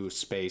new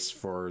space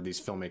for these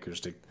filmmakers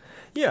to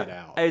get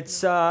out.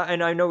 It's,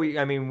 and I know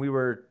we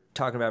were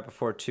talking about it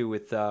before too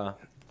with,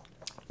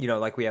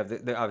 like we have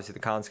obviously the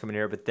cons coming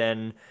here, but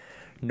then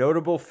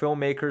notable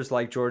filmmakers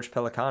like George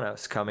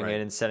Pelicanos coming Right.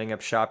 in and setting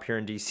up shop here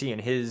in DC,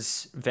 and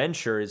his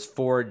venture is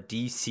for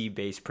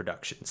DC-based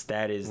productions.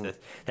 That is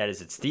that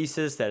is its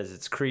thesis, that is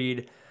its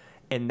creed,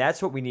 and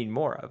that's what we need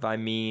more of. I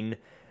mean,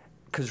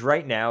 because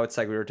right now it's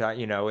like we were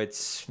talking,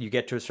 it's you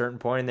get to a certain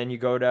point and then you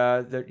go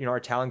to our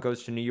talent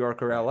goes to New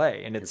York or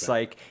LA, and it's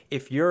like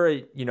if you're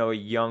a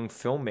young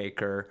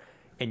filmmaker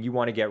and you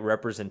want to get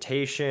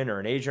representation or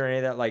an agent or any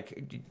of that,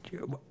 like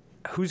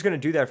who's going to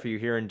do that for you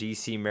here in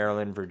DC,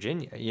 Maryland,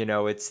 Virginia?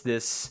 It's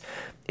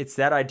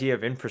that idea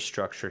of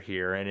infrastructure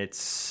here, and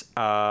it's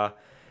guys,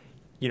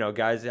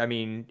 I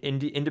mean,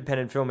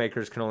 independent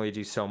filmmakers can only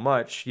do so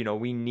much.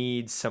 We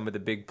need some of the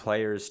big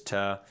players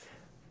to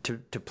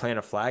plant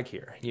a flag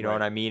here, you know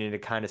what I mean? And to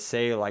kind of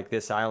say like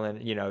this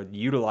island,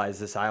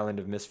 utilize this island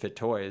of misfit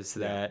toys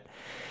that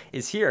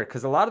is here.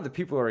 Because a lot of the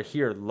people who are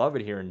here love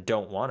it here and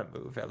don't want to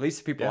move. At least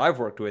the people I've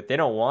worked with, they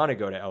don't want to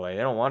go to LA. They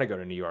don't want to go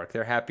to New York.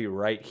 They're happy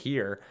right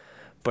here.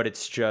 But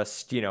it's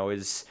just,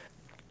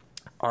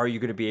 are you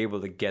going to be able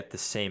to get the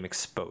same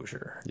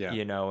exposure? Yeah.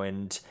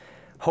 And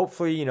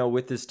hopefully,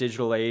 with this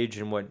digital age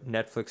and what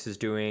Netflix is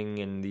doing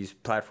and these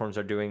platforms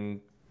are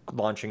doing,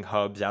 launching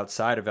hubs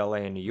outside of LA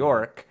and New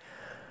York,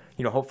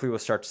 hopefully we'll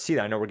start to see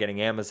that. I know we're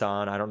getting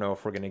Amazon. I don't know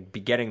if we're going to be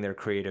getting their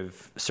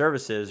creative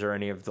services or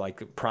any of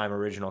like Prime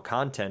original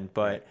content,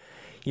 but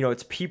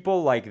it's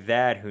people like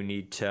that who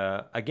need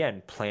to,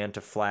 again, plant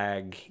a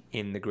flag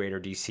in the greater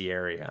DC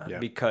area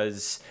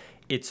because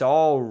it's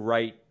all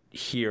right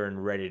here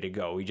and ready to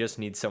go. We just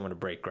need someone to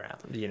break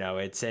ground.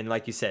 And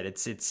like you said,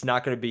 it's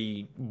not going to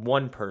be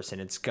one person.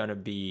 It's going to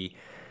be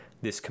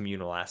this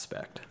communal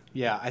aspect.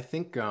 Yeah, I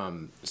think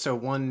so.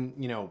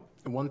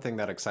 One thing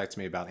that excites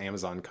me about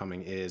Amazon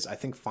coming is I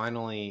think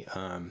finally,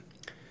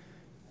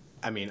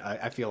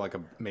 I feel like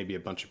maybe a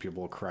bunch of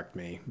people will correct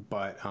me,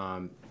 but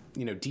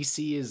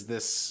DC is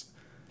this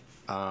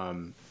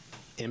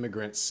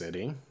immigrant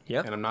city.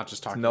 Yep. And I'm not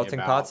just talking it's a melting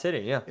pot city.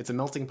 Yeah. It's a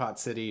melting pot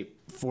city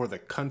for the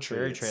country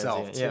Very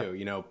itself transient,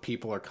 too.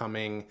 People are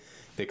coming,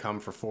 they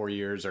come for 4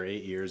 years or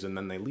 8 years and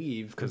then they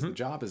leave because the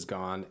job is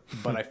gone.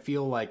 But I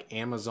feel like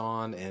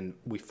Amazon, and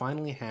we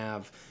finally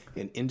have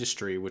an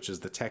industry, which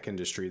is the tech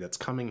industry, that's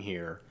coming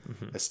here,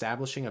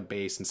 establishing a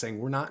base and saying,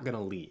 we're not going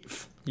to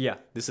leave. Yeah.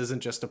 This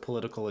isn't just a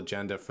political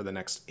agenda for the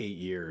next 8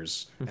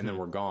 years and then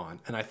we're gone.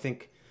 And I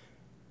think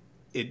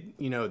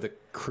the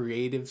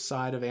creative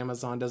side of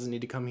Amazon doesn't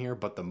need to come here,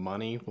 but the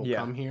money will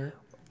come here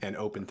and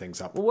open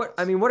things up.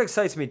 What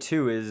excites me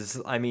too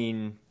is, I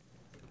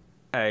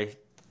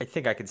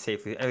think I can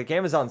safely, like,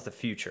 Amazon's the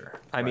future.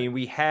 I mean,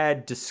 we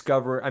had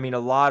Discover. I mean, a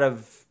lot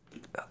of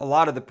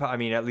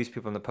at least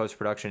people in the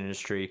post-production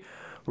industry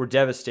were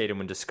devastated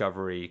when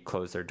Discovery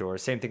closed their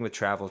doors. Same thing with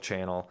Travel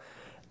Channel.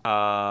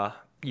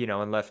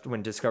 And left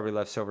when Discovery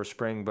left Silver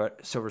Spring,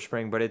 but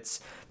it's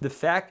the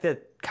fact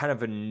that kind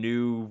of a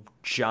new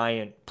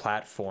giant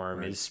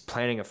platform is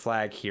planting a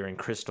flag here in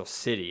Crystal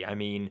City.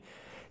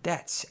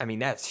 That's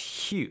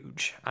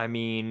huge.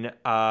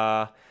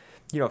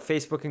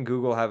 Facebook and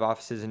Google have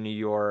offices in New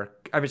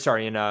York.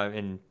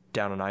 In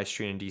down on I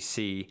Street in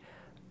DC.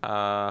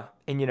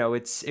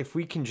 It's, if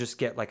we can just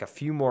get like a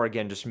few more,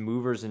 again, just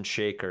movers and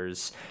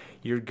shakers,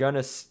 you're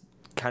gonna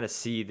kind of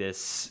see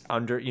this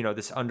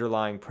this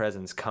underlying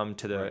presence come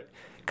to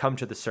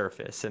the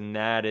surface, and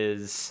that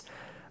is,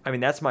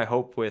 that's my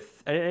hope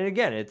with, and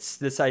again, it's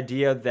this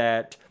idea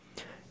that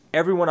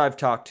everyone I've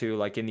talked to,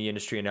 like in the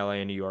industry in LA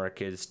and New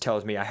York,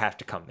 tells me I have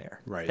to come there.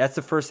 Right. That's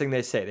the first thing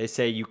they say. They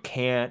say you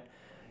can't.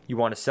 You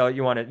want to sell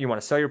your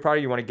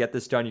product. You want to get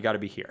this done. You got to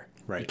be here.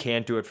 Right. You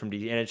can't do it from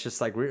DC. And it's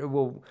just like,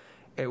 well,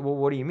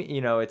 what do you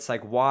mean? It's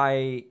like,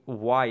 why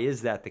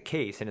is that the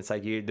case? And it's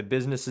like, the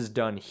business is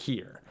done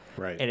here.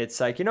 Right. And it's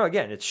like,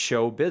 again, it's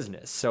show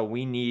business. So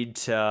we need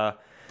to,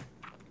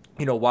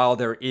 while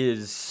there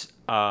is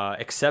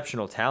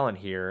exceptional talent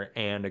here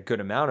and a good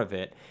amount of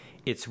it,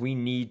 we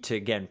need to,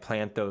 again,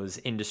 plant those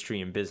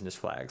industry and business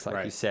flags.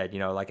 Like you said,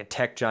 like a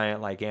tech giant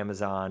like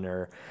Amazon,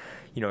 or,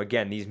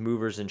 again, these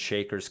movers and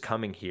shakers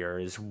coming here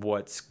is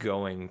what's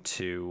going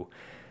to,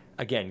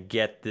 again,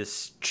 get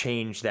this,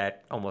 change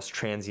that almost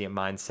transient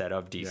mindset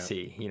of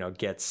DC,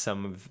 get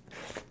some of,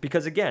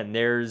 because again,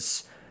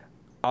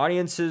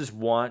 audiences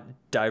want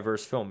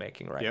diverse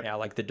filmmaking right now.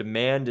 Like the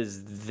demand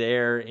is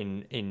there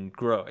in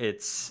grow.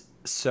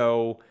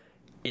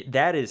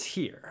 That is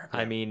here.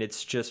 Yeah.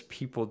 It's just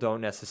people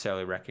don't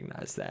necessarily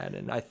recognize that.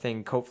 And I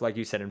think, hopefully, like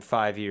you said, in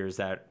 5 years,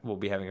 that we'll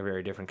be having a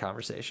very different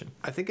conversation.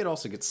 I think it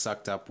also gets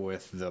sucked up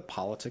with the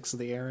politics of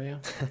the area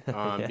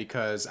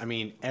because,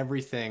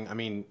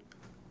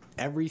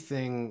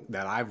 everything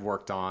that I've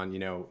worked on,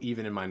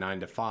 even in my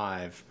 9 to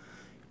 5,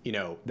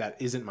 that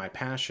isn't my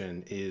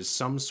passion, is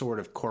some sort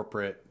of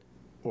corporate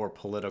or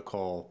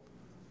political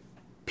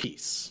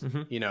piece.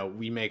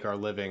 We make our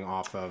living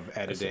off of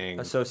editing,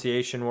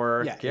 association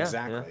work. Yeah,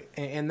 exactly.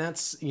 Yeah. And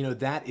that's,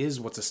 that is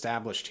what's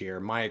established here.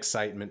 My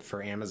excitement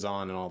for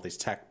Amazon and all these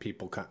tech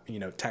people,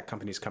 tech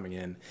companies coming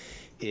in,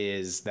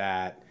 is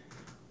that,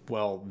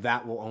 well,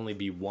 that will only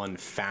be one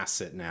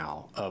facet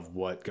now of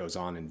what goes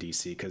on in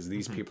DC, because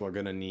these people are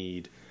going to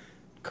need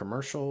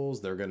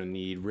commercials. They're going to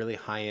need really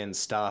high end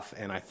stuff.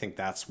 And I think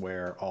that's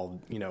where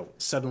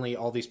suddenly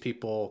all these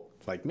people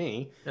like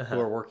me who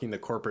are working the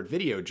corporate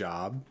video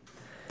job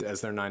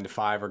as their 9 to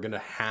 5 are going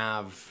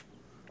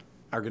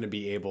to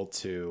be able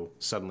to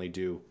suddenly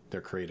do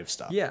their creative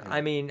stuff. Yeah.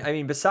 I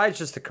mean, besides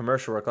just the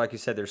commercial work, like you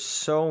said, there's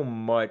so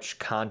much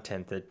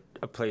content that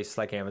a place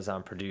like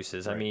Amazon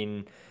produces. Right. I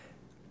mean,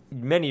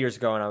 many years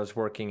ago when I was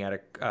working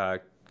at a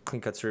Clean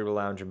Cut Cerebral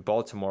Lounge in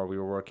Baltimore, we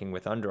were working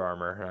with Under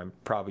Armour. I'm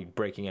probably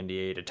breaking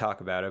NDA to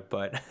talk about it,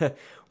 but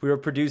we were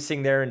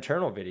producing their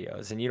internal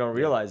videos, and you don't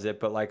realize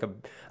it, but like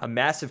a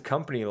massive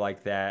company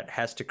like that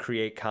has to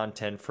create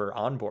content for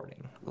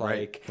onboarding.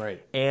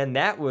 Right. And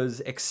that was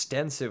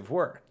extensive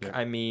work. Yeah.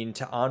 I mean,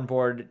 to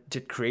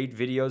create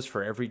videos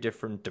for every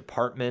different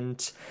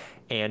department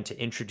and to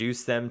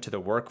introduce them to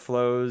the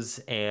workflows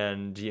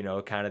and,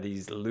 kind of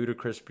these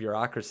ludicrous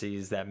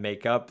bureaucracies that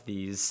make up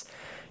these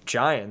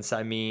giants.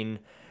 I mean,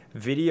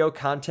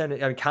 content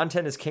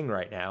is king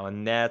right now,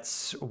 and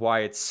that's why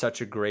it's such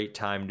a great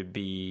time to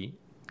be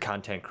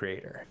content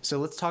creator. So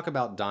let's talk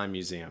about Dime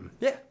Museum.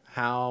 Yeah.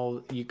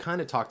 How you kind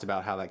of talked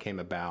about how that came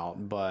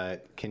about,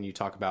 but can you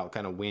talk about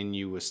kind of when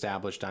you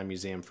established Dime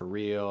Museum for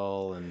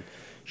real? And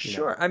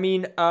sure. I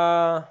mean,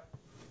 I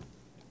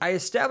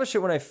established it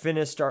when I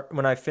finished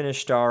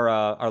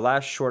our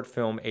last short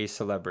film, A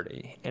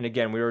Celebrity. And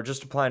again, we were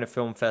just applying to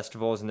film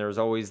festivals, and there was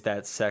always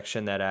that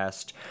section that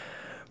asked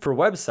for a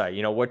website,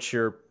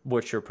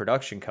 what's your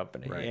production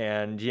company? Right.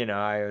 And,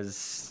 I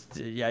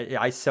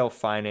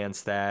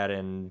self-financed that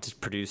and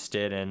produced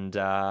it. And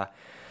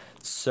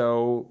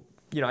so,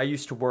 I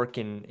used to work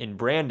in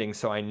branding,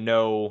 so I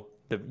know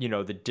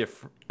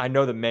I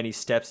know the many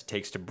steps it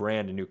takes to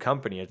brand a new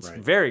company. It's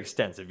very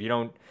extensive.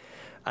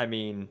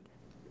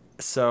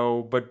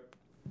 But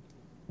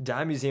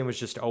Dime Museum was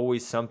just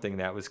always something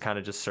that was kind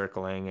of just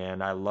circling,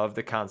 and I love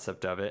the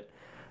concept of it.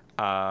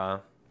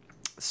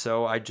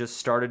 So I just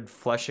started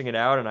fleshing it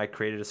out, and I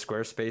created a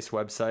Squarespace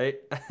website.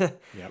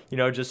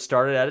 Yep. Just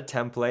started at a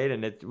template,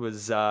 and it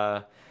was,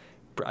 now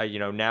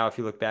if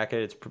you look back at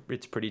it,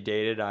 it's pretty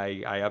dated.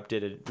 I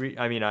updated,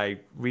 I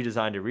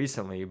redesigned it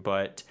recently,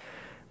 but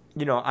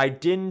I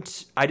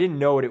didn't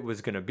know what it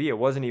was going to be. It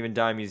wasn't even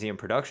Dime Museum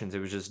Productions. It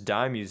was just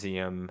Dime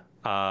Museum,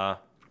 and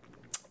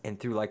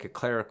through like a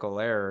clerical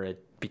error,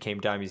 it became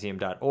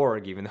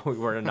dimemuseum.org, even though we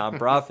weren't a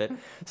nonprofit.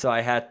 So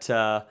I had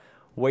to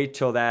wait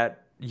till that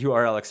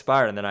URL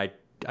expired, and then I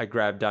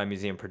grabbed Dime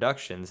Museum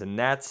Productions, and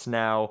that's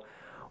now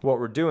what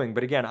we're doing.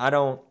 But again,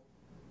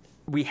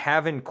 we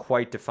haven't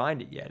quite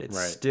defined it yet. It's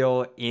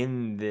still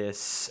in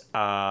this, it's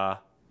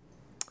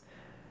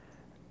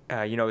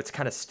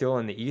kind of still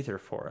in the ether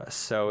for us.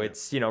 So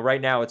it's,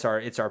 right now it's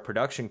our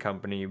production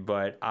company,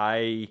 but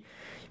I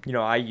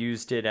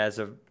used it as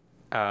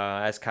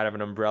kind of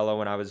an umbrella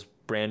when I was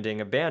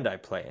branding a band I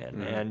play in.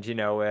 Mm-hmm.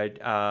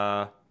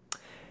 And,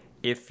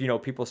 if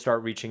people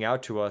start reaching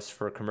out to us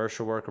for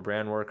commercial work or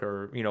brand work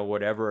or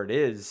whatever it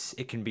is,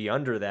 it can be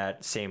under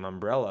that same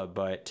umbrella.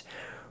 But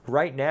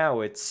right now,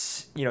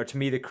 it's to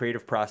me the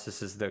creative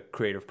process is the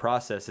creative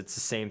process. It's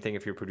the same thing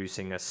if you're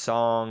producing a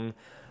song,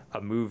 a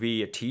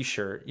movie, a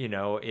T-shirt.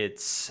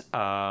 It's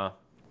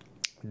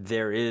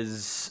there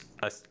is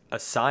a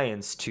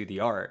science to the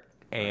art,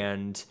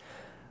 and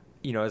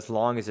as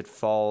long as it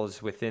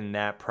falls within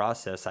that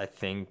process, I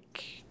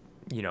think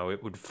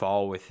it would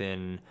fall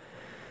within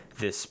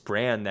this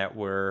brand that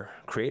we're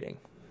creating.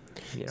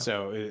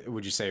 So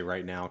would you say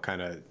right now kind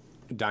of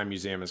Dime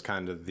Museum is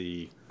kind of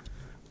the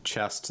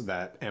chest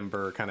that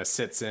Ember kind of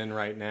sits in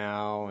right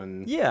now?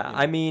 And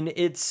I mean,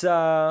 it's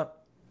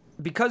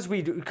because we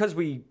it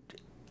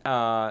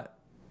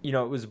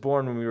was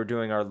born when we were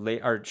doing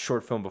our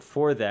short film.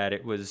 Before that,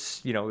 it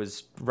was it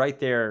was right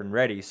there and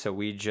ready, so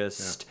we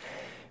just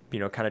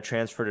kind of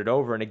transferred it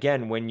over. And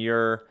again, when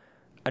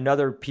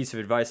another piece of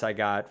advice I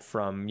got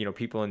from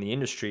people in the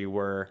industry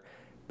were,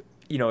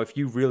 if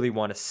you really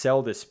want to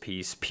sell this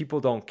piece, people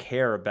don't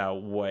care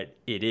about what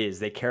it is.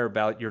 They care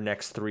about your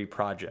next 3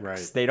 projects.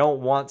 Right. They don't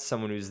want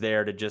someone who's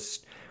there to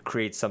just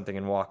create something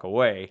and walk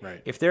away.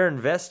 Right. If they're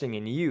investing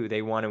in you,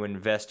 they want to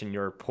invest in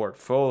your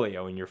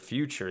portfolio, in your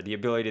future, the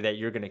ability that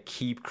you're going to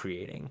keep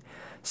creating.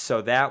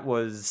 So that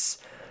was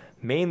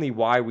mainly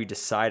why we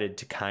decided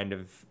to kind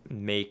of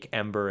make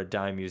Ember a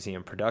Dime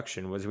Museum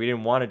production. Was we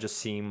didn't want to just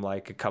seem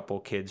like a couple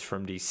kids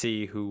from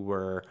DC who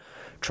were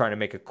trying to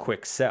make a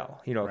quick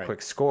sell, a quick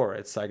score.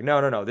 It's like,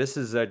 no, this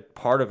is a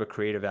part of a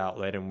creative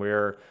outlet, and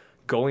we're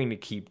going to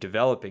keep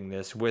developing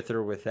this with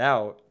or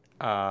without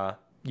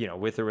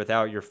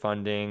your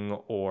funding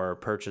or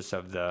purchase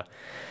of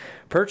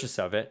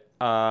it.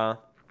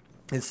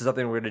 This is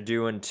something we're going to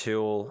do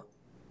until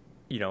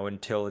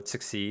it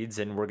succeeds,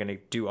 and we're going to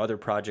do other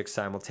projects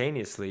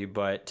simultaneously.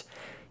 But,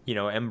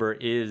 Ember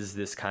is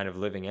this kind of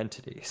living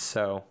entity.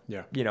 So,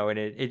 and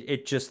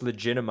it just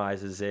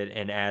legitimizes it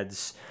and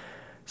adds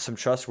some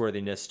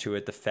trustworthiness to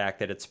it, the fact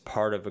that it's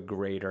part of a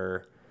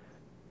greater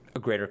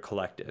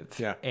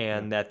collective.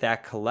 And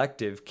that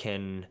collective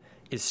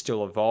is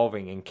still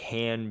evolving and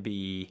can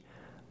be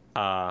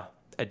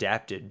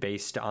adapted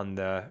based on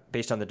the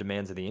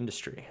demands of the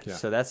industry. Yeah.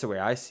 So that's the way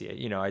I see it.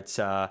 It's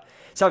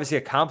obviously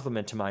a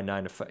compliment to my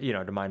 9 to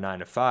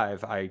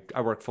 5. I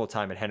work full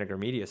time at Henniger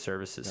Media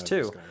Services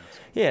too.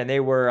 Yeah, and they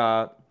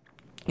were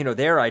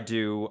there I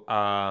do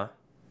at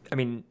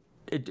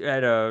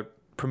a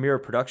premier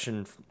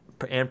production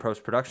and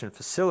post-production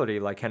facility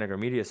like Henniger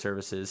Media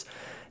Services,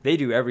 they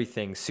do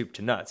everything soup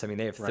to nuts. I mean,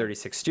 they have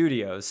 36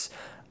 studios.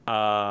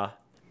 But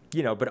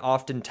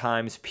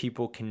oftentimes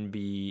people can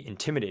be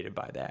intimidated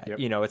by that. Yep.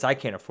 It's, I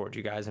can't afford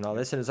you guys and all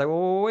this. And it's like,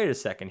 well, wait a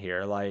second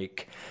here.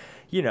 Like,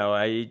 you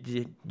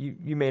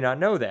may not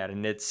know that.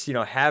 And it's,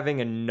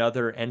 having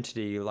another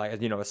entity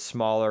like, a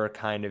smaller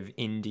kind of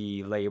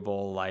indie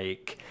label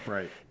like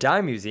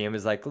Dime Museum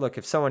is like, look,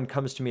 if someone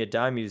comes to me at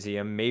Dime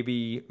Museum,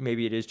 maybe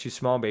it is too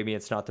small. Maybe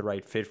it's not the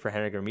right fit for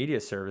Henniger Media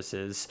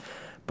Services.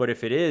 But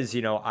if it is,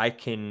 I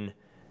can,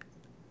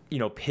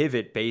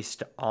 pivot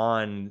based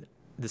on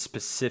the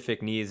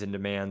specific needs and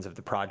demands of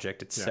the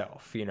project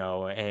itself,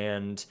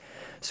 and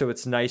so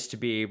it's nice to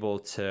be able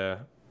to,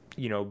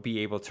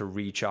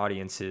 reach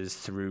audiences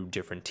through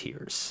different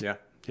tiers. Yeah.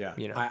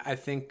 I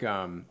think,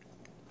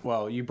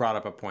 well, you brought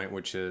up a point,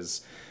 which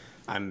is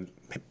I'm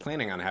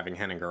planning on having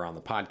Henniger on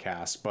the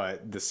podcast,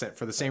 but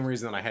for the same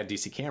reason that I had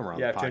DC Camera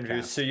on the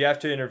podcast. So you have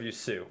to interview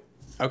Sue.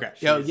 Okay.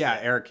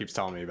 Eric keeps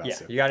telling me about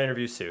Sue. You got to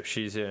interview Sue.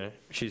 She's who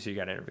you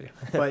got to interview.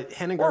 But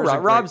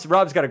Henniger,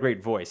 Rob's got a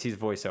great voice. He's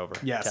voiceover.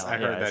 Yes, talent. I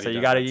heard that. So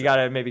you got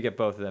to maybe get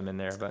both of them in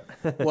there.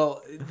 But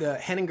well, the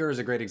Henniger is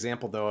a great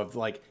example though of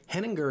like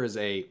Henniger is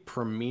a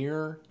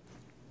premier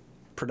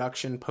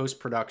production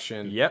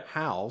post-production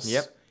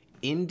house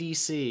in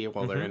DC.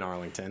 Well, they're in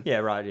Arlington. Yeah,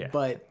 right. Yeah,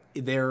 but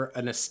they're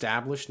an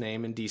established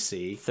name in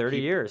DC. 30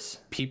 years.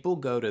 People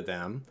go to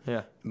them.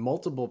 Yeah.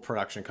 Multiple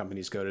production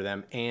companies go to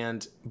them,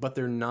 but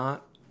they're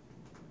not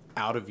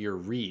out of your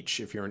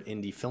reach if you're an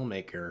indie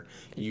filmmaker.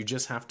 You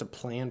just have to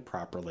plan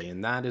properly,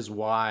 and that is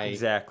why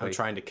I'm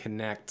trying to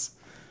connect,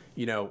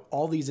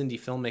 all these indie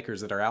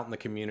filmmakers that are out in the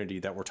community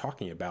that we're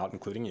talking about,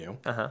 including you,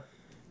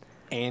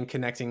 and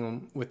connecting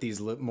them with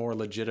these more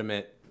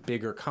legitimate,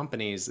 bigger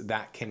companies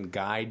that can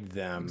guide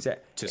them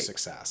to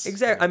success.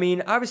 Exactly. I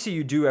mean, obviously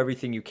you do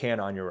everything you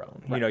can on your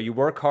own. Right. You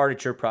work hard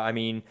at your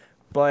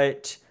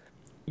but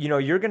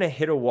you're going to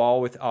hit a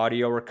wall with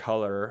audio or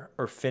color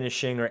or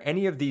finishing or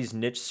any of these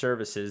niche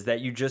services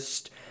that you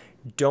just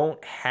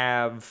don't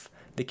have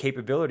the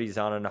capabilities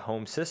on in a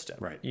home system.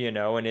 Right.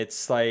 And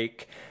it's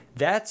like,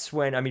 that's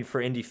when,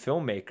 for indie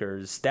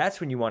filmmakers, that's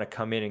when you want to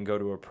come in and go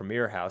to a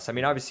premiere house.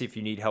 Obviously, if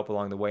you need help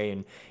along the way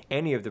in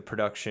any of the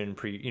production,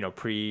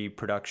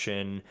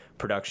 pre-production,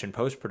 production,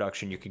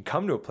 post-production, you can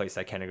come to a place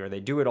like Henniger. They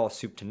do it all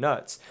soup to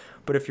nuts.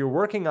 But if you're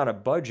working on a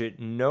budget,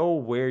 know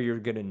where you're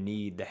going to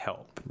need the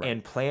help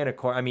and plan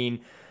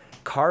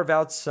carve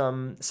out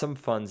some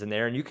funds in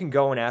there, and you can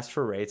go and ask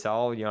for rates.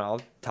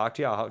 I'll talk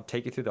to you. I'll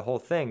take you through the whole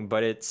thing.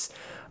 But it's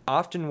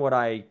often what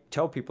I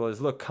tell people is,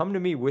 look, come to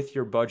me with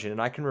your budget,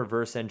 and I can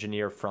reverse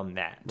engineer from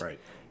that. Right.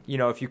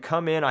 If you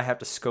come in, I have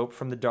to scope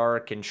from the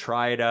dark and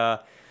try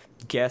to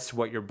guess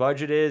what your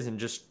budget is, and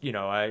just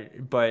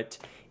But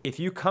if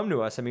you come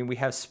to us, we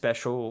have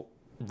special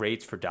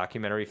rates for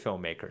documentary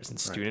filmmakers and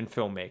student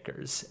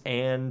filmmakers,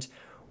 and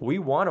we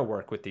want to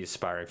work with these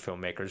aspiring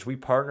filmmakers. We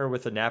partner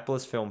with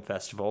Annapolis Film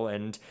Festival,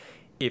 and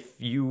if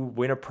you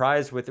win a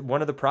prize with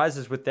one of the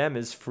prizes with them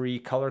is free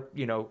color,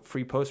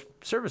 free post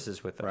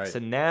services with us.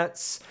 And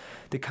that's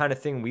the kind of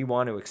thing we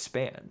want to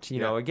expand.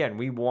 Again,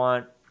 we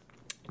want,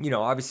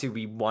 obviously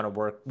we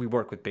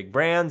work with big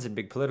brands and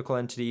big political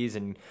entities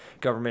and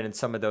government and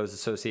some of those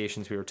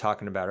associations we were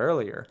talking about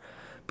earlier.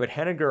 But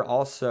Henniger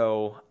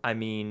also,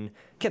 again,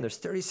 there's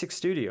 36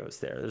 studios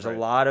there. There's a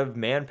lot of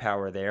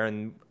manpower there,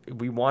 and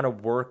we want to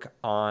work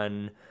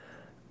on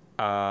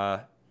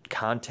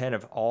content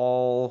of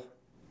all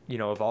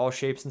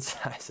shapes and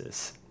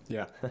sizes.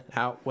 Yeah.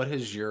 What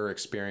has your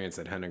experience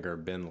at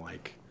Henniger been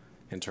like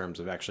in terms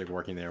of actually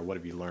working there? What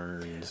have you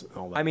learned?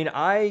 All that?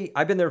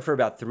 I've been there for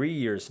about 3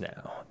 years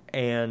now,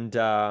 and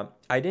I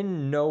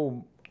didn't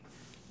know,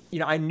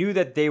 I knew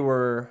that they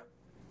were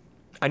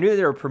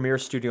a premier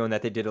studio and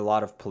that they did a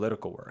lot of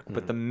political work.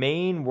 But the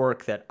main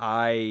work that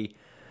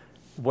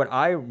what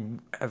I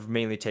have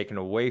mainly taken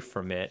away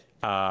from it,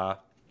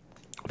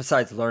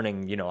 besides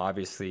learning,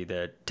 obviously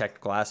the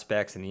technical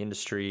aspects in the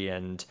industry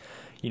and,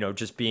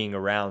 just being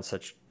around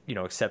such,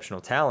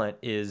 exceptional talent,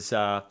 is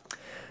the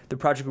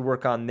project we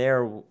work on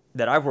there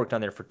that I've worked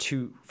on there for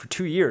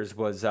two years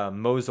was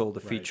Mosul, the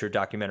feature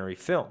documentary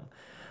film.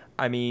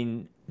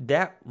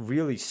 That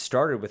really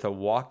started with a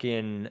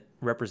walk-in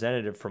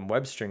representative from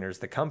Webstringers,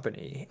 the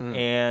company.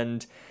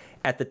 And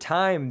at the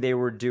time they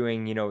were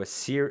doing, a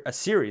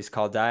series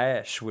called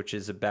Daesh, which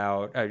is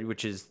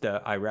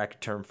the Iraqi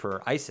term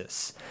for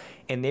ISIS.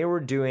 And they were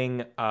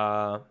doing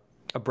a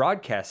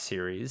broadcast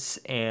series,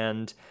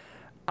 and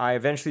I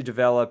eventually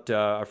developed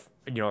a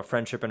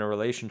friendship and a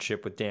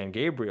relationship with Dan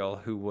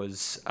Gabriel, who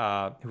was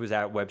at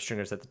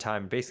Webstringers at the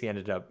time, basically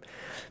ended up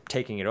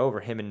taking it over,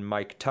 him and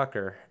Mike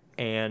Tucker.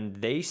 And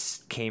they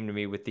came to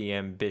me with the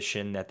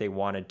ambition that they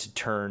wanted to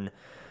turn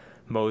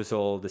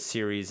Mosul, the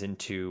series,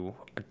 into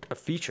a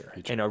feature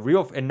and a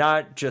real, and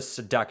not just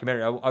a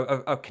documentary,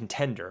 a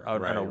contender,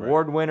 an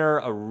award winner,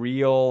 a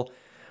real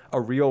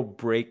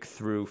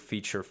breakthrough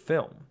feature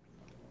film.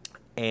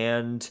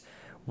 And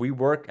we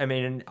work. I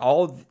mean,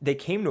 they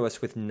came to us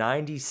with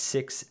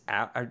 96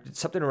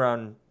 something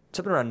around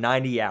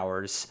 90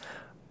 hours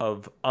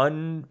of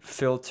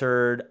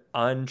unfiltered,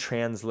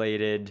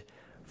 untranslated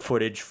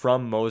footage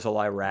from Mosul,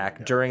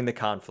 Iraq during the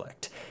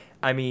conflict.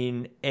 I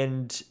mean,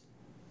 and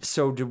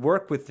so to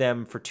work with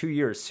them for 2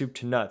 years, soup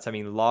to nuts, I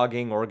mean,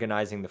 logging,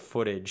 organizing the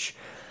footage,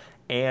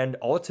 and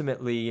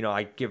ultimately,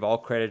 I give all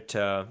credit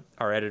to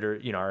our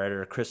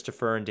editor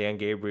Christopher and Dan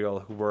Gabriel,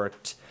 who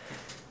worked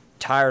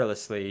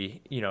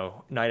tirelessly,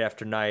 night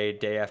after night,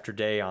 day after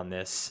day on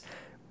this.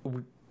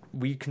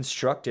 We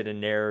constructed a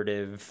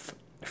narrative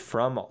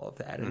from all of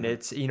that. And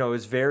it's, it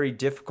was very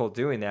difficult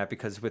doing that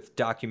because with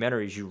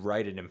documentaries, you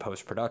write it in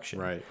post-production.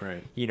 Right.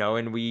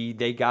 And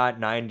they got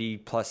 90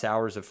 plus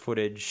hours of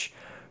footage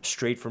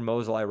straight from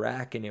Mosul,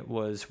 Iraq. And it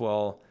was,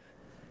 how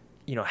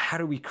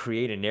do we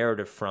create a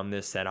narrative from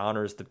this that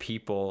honors the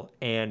people?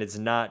 And it's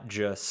not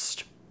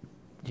just,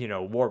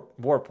 war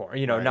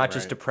porn, not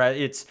just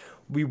depressed.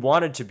 We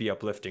wanted to be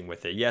uplifting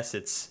with it. Yes,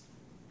 it's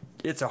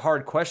a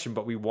hard question,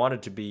 but we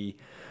wanted to be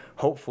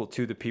hopeful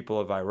to the people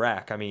of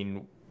Iraq. I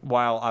mean,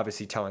 while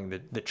obviously telling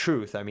the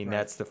truth. I mean,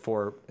 that's the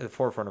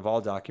forefront of all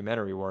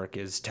documentary work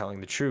is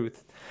telling the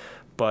truth.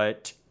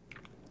 But,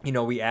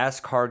 we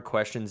ask hard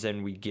questions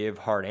and we give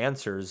hard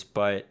answers.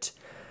 But,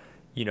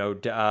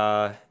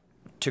 to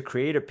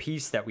create a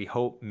piece that we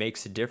hope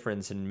makes a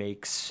difference and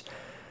makes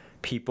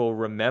people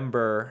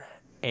remember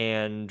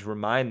and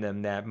remind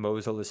them that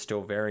Mosul is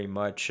still very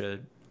much a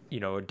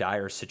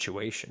dire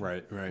situation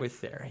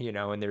with there,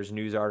 and there's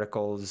news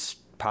articles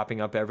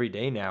popping up every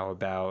day now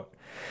about,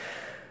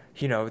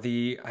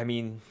 the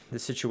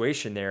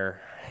situation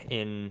there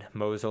in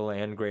Mosul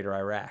and greater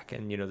Iraq.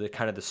 And, the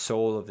kind of the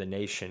soul of the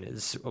nation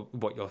is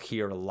what you'll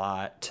hear a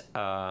lot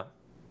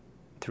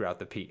throughout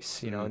the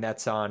piece, and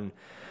that's on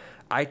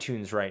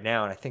iTunes right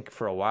now. And I think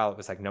for a while it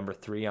was like number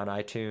 3 on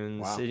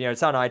iTunes. Wow.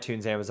 It's on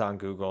iTunes, Amazon,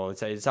 Google.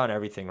 It's on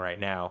everything right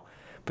now.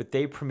 But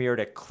they premiered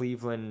at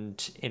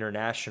Cleveland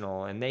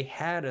International, and they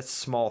had a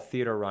small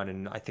theater run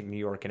in, I think, New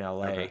York and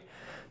LA. Okay.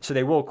 So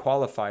they will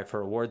qualify for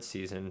award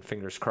season,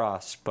 fingers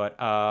crossed. But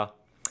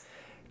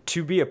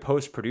to be a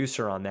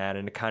post-producer on that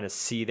and to kind of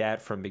see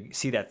that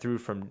through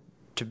from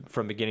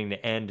beginning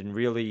to end and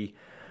really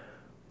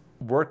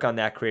work on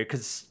that creative,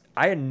 because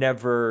I had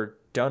never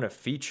done a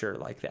feature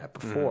like that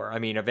before. I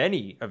mean, of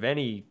any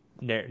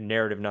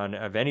narrative, none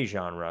of any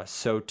genre.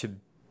 So to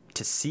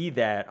see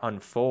that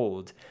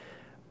unfold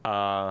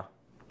was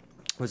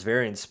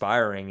very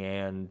inspiring,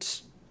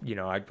 and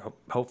I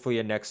hopefully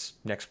a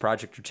next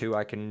project or two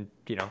I can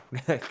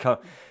come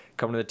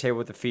to the table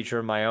with a feature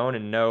of my own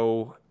and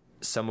know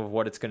some of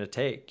what it's going to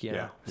take.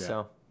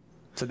 So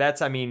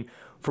that's, I mean,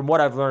 from what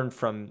I've learned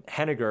from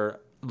Henniger,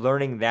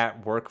 learning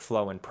that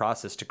workflow and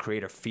process to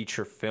create a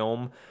feature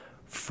film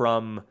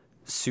from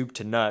soup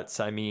to nuts,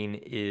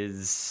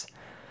 it's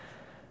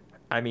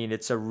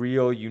a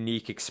real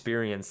unique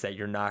experience that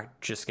you're not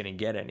just going to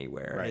get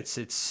anywhere. Right. It's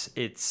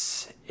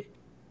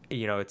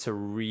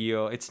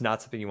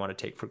not something you want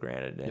to take for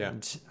granted.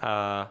 And,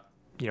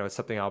 it's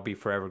something I'll be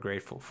forever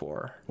grateful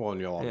for. Well,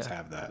 and you'll always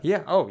have that.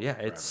 Yeah. Oh yeah.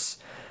 Forever. It's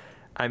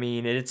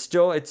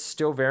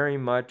still very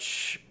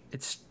much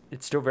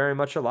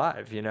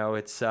alive.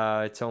 It's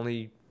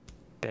only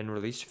been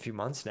released a few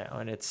months now,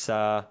 and it's, we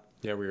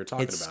were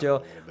talking about still,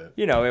 it a little bit.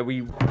 Give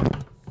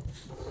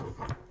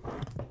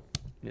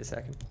me a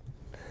second.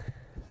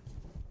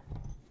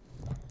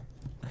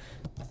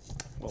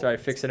 Sorry,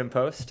 fix it in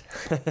post.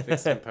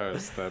 Fix it in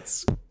post.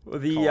 That's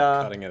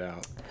cutting it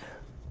out.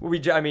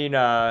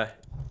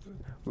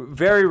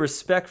 Very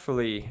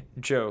respectfully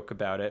joke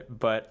about it,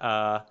 but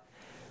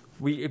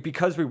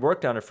because we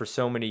worked on it for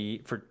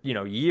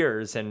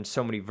years and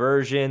so many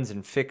versions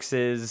and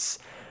fixes,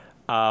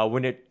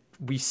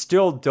 we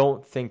still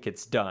don't think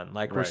it's done.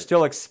 Like, we're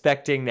still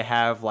expecting to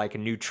have like a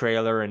new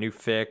trailer, a new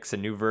fix, a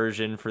new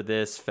version for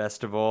this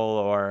festival,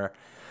 or,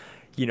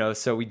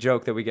 so we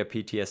joke that we get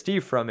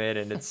PTSD from it,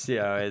 and it's,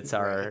 it's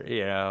our,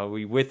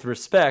 we, with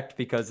respect,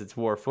 because it's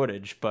war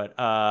footage, but,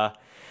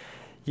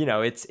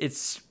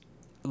 it's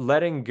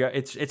letting go.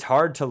 It's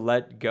hard to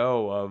let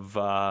go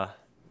of,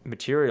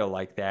 material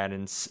like that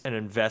and an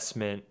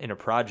investment in a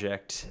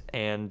project.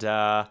 And,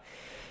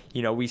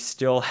 we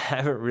still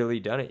haven't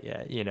really done it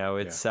yet.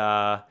 It's,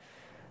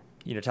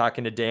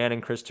 talking to Dan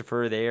and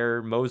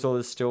Christopher, Mosul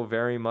is still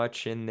very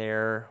much in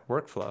their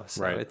workflow.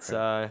 So it's,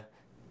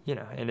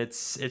 and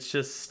it's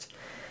just,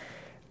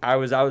 I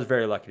was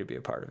very lucky to be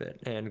a part of it,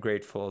 and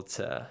grateful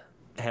to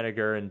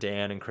Henniger and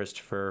Dan and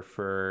Christopher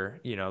for,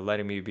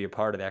 letting me be a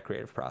part of that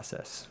creative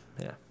process.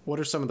 Yeah. What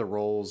are some of the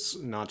roles,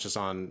 not just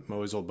on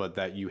Mosul, but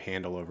that you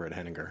handle over at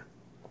Henniger?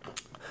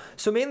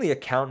 So mainly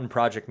account and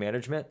project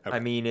management.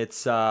 Okay.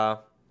 It's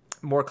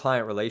more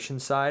client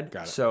relations side.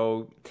 Got it.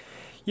 So,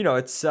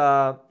 it's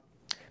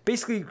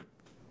basically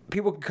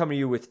people can come to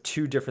you with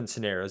 2 different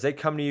scenarios. They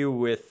come to you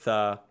with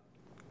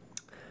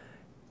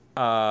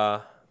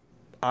I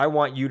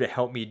want you to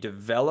help me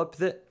develop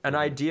an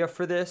idea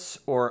for this,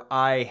 or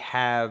I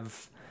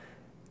have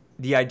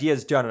the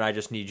idea's done and I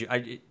just need you.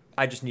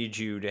 I just need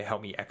you to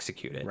help me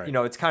execute it. Right. You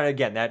know, it's kind of,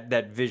 again,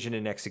 that vision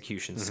and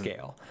execution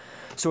scale.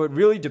 So it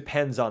really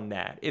depends on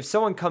that. If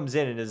someone comes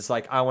in and is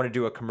like, I want to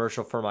do a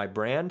commercial for my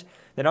brand,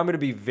 then I'm going to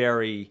be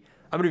very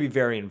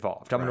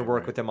involved. I'm going to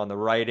work with them on the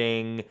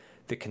writing,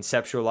 the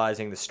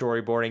conceptualizing, the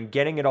storyboarding,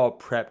 getting it all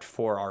prepped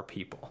for our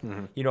people.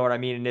 You know what I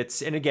mean?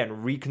 And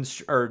again,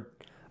 reverse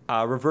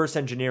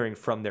engineering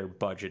from their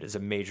budget is a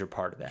major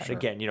part of that. Sure.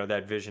 Again, you know,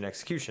 that vision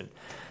execution.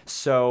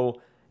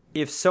 So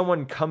if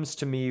someone comes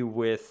to me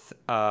with,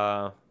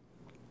 you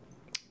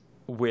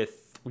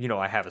know,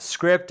 I have a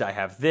script, I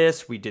have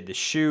this, we did the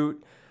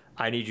shoot,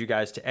 I need you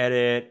guys to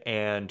edit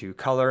and do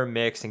color,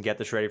 mix, and get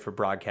this ready for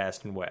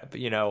broadcast and web,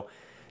 you know,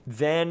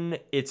 then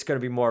it's going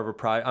to be more of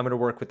I'm going to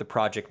work with the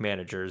project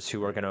managers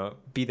who are going to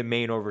be the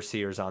main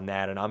overseers on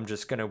that, and I'm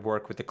just going to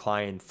work with the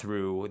client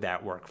through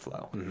that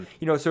workflow.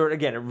 You know, so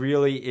again, it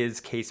really is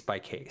case by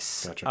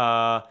case.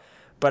 Gotcha.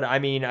 But I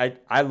mean,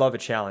 I love a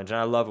challenge, and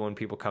I love it when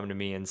people come to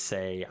me and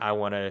say, I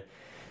want to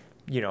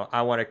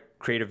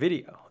create a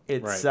video.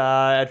 It's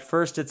at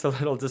first it's a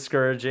little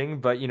discouraging,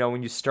 but you know,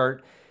 when you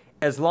start,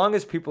 as long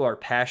as people are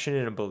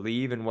passionate and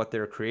believe in what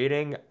they're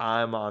creating,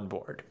 I'm on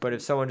board. But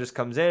if someone just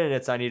comes in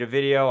and I need a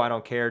video, I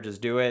don't care, just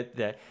do it,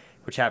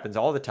 which happens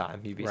all the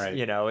time.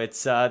 You know,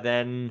 it's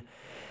then,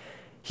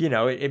 you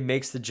know, it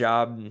makes the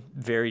job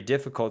very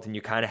difficult, and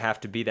you kind of have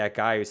to be that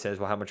guy who says,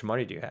 well, how much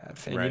money do you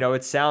have? And, you know,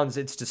 it's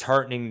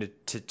disheartening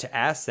to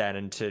ask that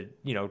and to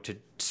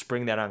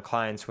spring that on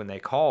clients when they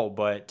call.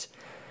 But,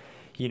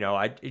 you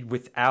know,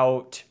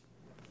 without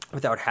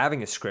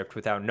having a script,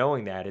 without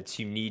knowing that,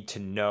 you need to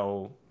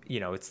know, you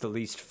know, it's the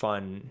least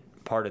fun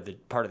part of the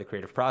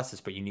creative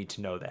process, but you need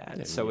to know that.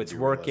 Yeah, so it's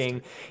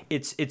working,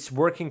 it's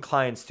working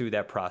clients through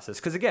that process.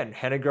 Because again,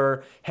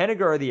 Henniger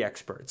are the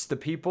experts. The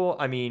people,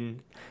 I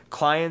mean,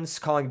 clients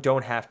calling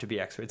don't have to be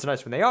experts. It's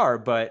nice when they are,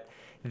 but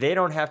they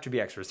don't have to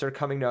be experts. They're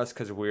coming to us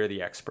because we're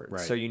the experts.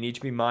 Right. So you need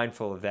to be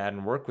mindful of that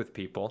and work with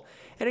people.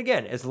 And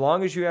again, as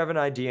long as you have an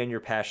idea and you're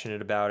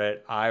passionate about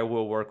it, I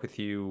will work with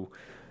you,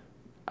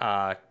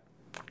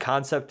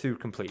 concept through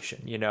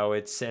completion. You know,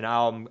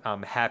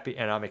 I'm happy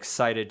and I'm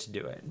excited to do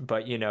it.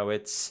 But you know,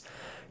 it's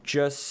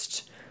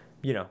just,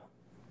 you know,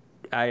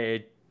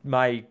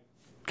 my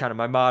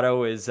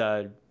motto is,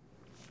 to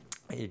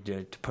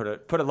put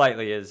it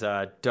lightly, is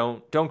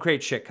don't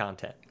create shit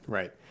content.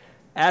 Right.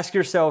 Ask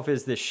yourself,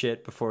 is this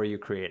shit before you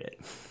create it?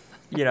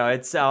 You know,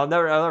 I'll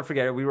never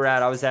forget it.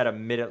 I was at a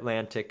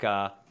Mid-Atlantic,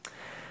 I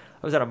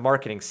was at a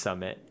marketing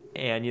summit,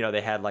 and you know,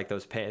 they had like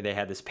they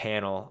had this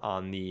panel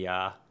on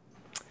the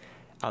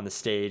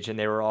stage, and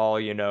they were all,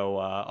 you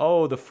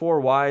know, the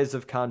 4 whys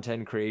of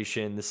content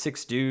creation, the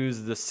 6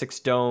 do's, the 6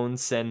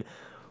 don'ts. And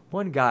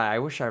one guy, I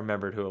wish I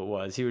remembered who it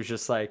was, he was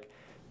just like,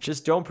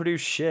 just don't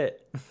produce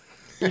shit.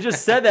 He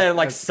just said that and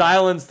like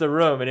silenced the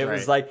room. And it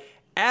was like,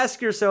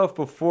 ask yourself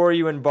before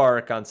you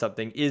embark on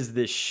something, is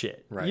this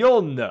shit? Right.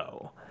 You'll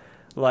know.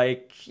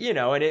 Like, you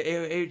know, and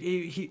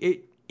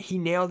he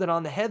nailed it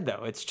on the head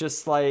though. It's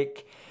just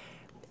like,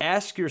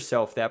 ask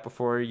yourself that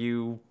before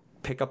you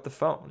pick up the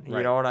phone.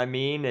 You know what I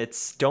mean?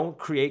 Don't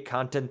create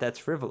content that's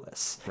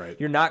frivolous. Right.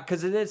 You're not,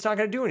 because it's not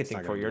going to do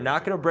anything for you. You're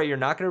not going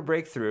to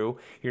break through.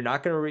 You're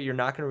not going to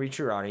reach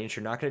your audience.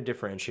 You're not going to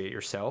differentiate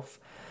yourself.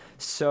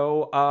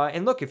 So,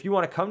 and look, if you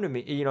want to come to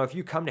me, you know, if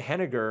you come to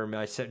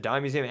Henniger,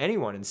 Dime Museum,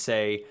 anyone, and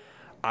say,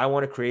 I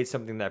want to create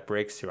something that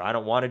breaks through. I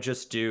don't want to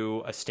just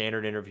do a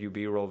standard interview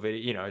B-roll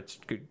video. You know, it's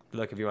good.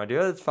 Look, if you want to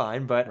do it, that's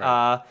fine.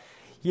 But,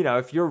 you know,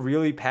 if you're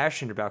really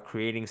passionate about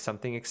creating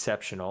something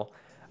exceptional,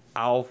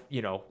 I'll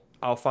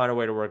find a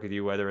way to work with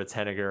you, whether it's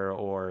Henniger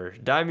or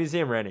Dime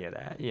Museum or any of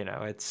that. You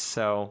know, it's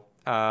so.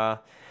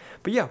 But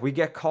yeah, we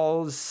get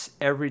calls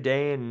every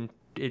day, and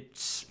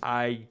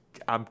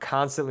I'm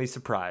constantly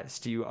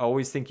surprised. You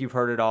always think you've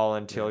heard it all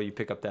until you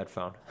pick up that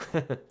phone.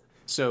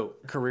 So,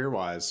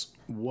 career-wise,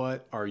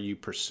 what are you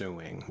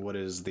pursuing? What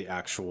is the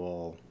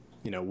actual,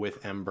 you know,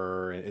 with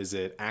Ember? Is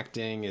it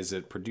acting? Is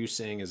it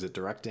producing? Is it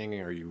directing?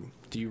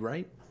 Do you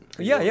write?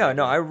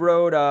 No, I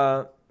wrote.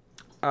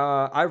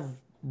 I've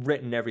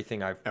written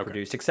everything I've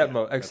produced except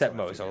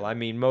Mosul. I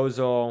mean,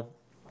 Mosul,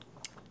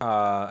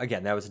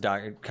 again, that was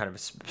kind of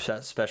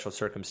a special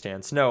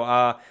circumstance.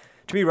 No,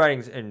 to me,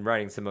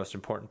 writing's the most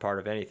important part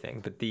of anything.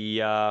 But is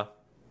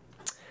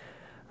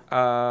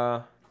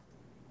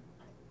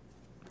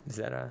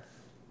that a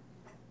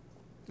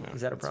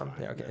problem?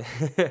 Fine. Yeah, okay.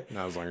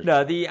 No, as long as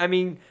I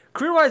mean,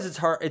 career-wise, it's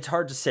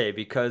hard to say,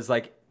 because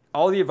like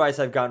all the advice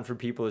I've gotten from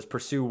people is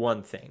pursue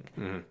one thing.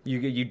 Mm-hmm.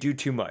 You do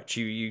too much.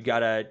 You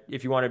gotta,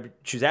 if you want to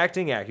choose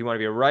acting, act. You want to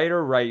be a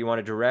writer, write. You want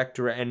to direct,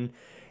 and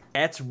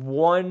that's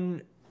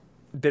one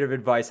bit of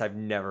advice I've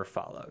never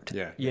followed.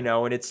 Yeah. You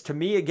know, and it's, to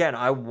me, again,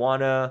 I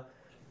wanna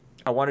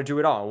to do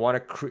it all.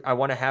 I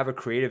want to have a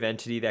creative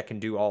entity that can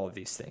do all of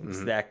these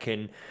things. That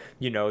can,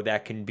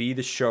 that can be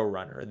the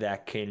showrunner.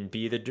 That can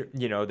be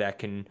that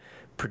can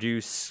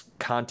produce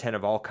content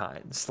of all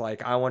kinds.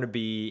 Like I want to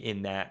be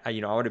in that. I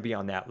want to be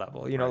on that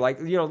level.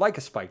 Like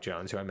a Spike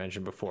Jonze who I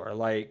mentioned before.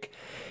 Like,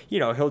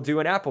 he'll do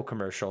an Apple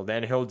commercial,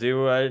 then he'll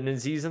do an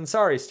Aziz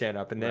Ansari stand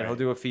up, and then he'll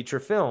do a feature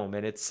film.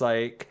 And it's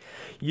like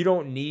you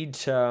don't need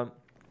to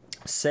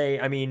say.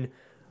 I mean,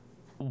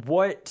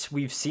 what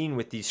we've seen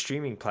with these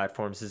streaming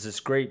platforms is this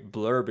great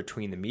blur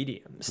between the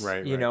mediums,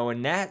 right?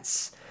 And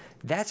that's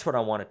what I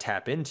want to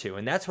tap into,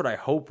 and that's what I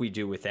hope we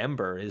do with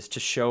Ember, is to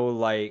show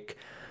like,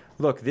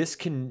 look,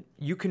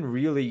 you can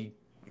really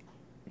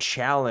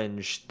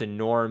challenge the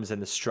norms and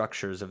the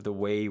structures of the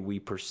way we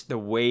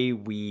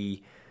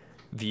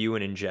view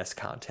and ingest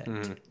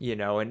content,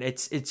 and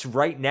it's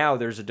right now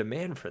there's a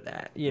demand for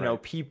that.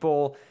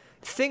 People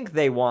think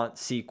they want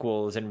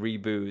sequels and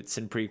reboots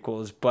and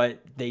prequels,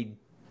 but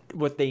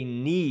what they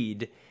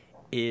need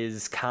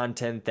is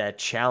content that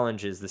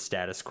challenges the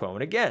status quo,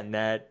 and again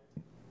that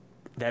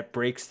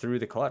breaks through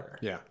the clutter.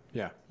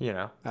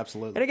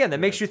 Absolutely. And again, that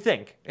makes you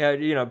think.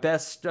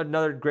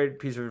 Another great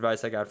piece of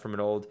advice I got from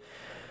an old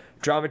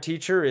drama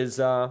teacher is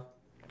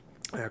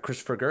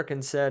Christopher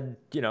Gherkin said,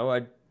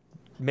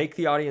 make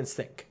the audience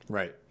think.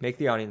 Right. Make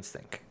the audience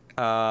think.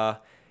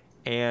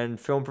 And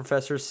film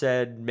professor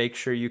said, make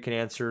sure you can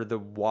answer the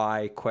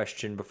why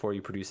question before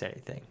you produce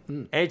anything.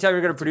 Anytime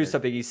you're going to produce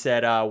something, he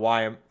said,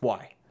 why?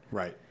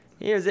 Right.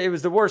 It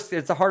was the worst.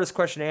 It's the hardest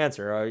question to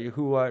answer.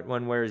 Who, what,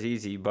 when, where is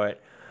easy,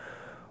 but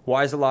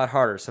why is a lot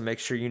harder. So make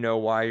sure you know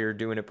why you're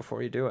doing it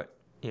before you do it.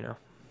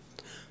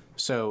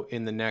 So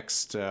in the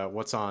next,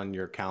 what's on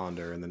your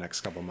calendar in the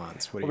next couple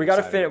months? We got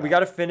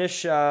to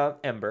finish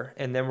Ember,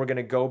 and then we're going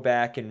to go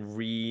back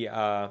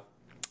and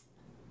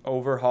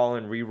overhaul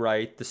and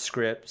rewrite the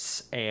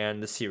scripts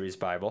and the series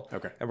Bible.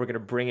 Okay. And we're going to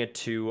bring it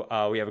to,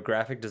 we have a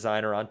graphic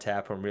designer on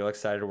tap who I'm real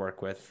excited to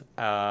work with.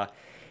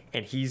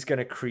 And he's going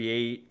to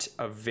create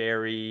a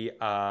very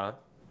kind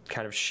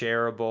of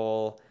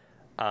shareable,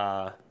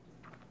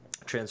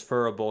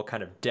 transferable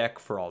kind of deck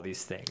for all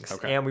these things.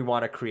 Okay. And we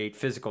want to create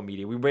physical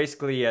media. We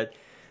basically, a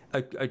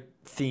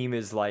theme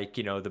is like,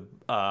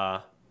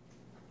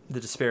 the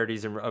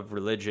disparities of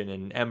religion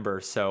in Ember,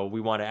 so we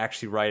want to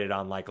actually write it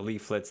on like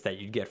leaflets that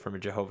you'd get from a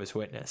Jehovah's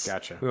Witness.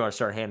 Gotcha. We want to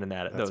start handing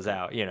those cool.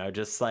 out,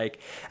 just like,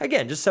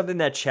 again, just something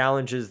that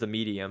challenges the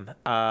medium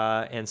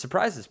and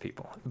surprises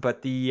people.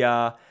 But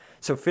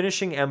so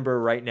finishing Ember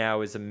right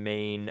now is a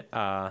main,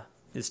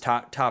 is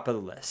top of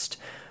the list.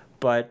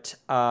 But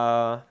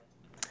after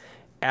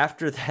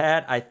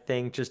that, I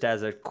think just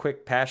as a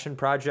quick passion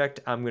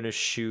project, I'm going to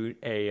shoot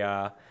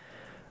a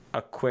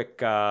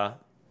quick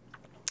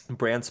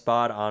brand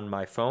spot on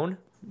my phone,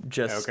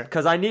 just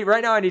because I need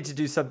to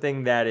do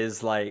something that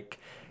is like,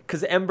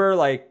 because Ember,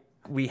 like,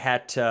 we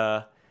had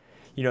to,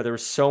 there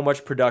was so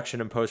much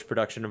production and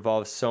post-production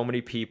involved, so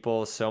many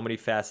people, so many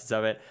facets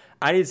of it.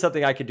 I need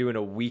something I could do in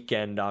a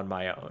weekend on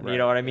my own. Right. You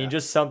know what I mean? Yeah.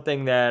 Just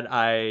something that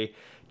I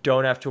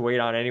don't have to wait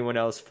on anyone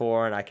else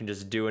for, and I can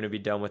just do it and be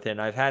done with it.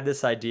 And I've had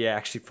this idea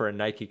actually for a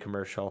Nike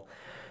commercial,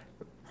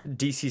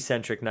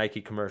 DC-centric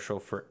Nike commercial,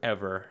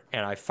 forever.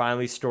 And I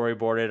finally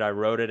storyboarded. I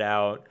wrote it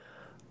out.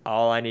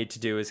 All I need to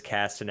do is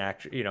cast an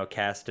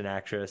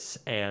actress,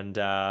 and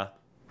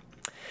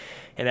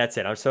that's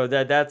it. So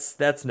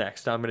that's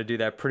next. I'm gonna do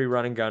that pretty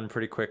run and gun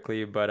pretty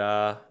quickly,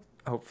 but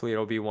hopefully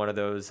it'll be one of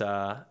those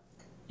underground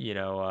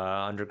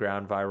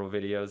viral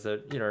videos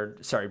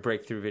that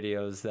breakthrough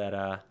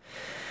videos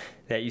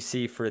that you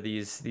see for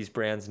these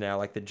brands now,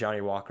 like the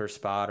Johnny Walker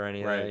spot or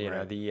any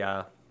of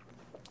that.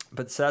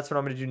 But so that's what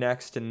I'm gonna do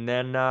next, and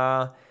then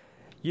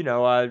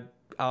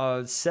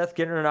Seth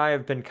Gitter and I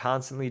have been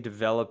constantly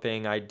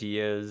developing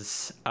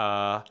ideas.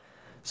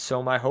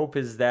 So my hope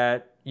is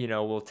that,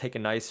 we'll take a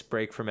nice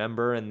break from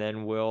Ember, and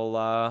then we'll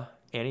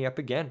ante up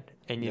again.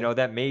 And,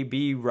 that may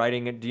be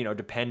writing,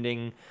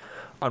 depending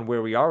on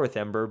where we are with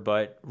Ember,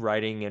 but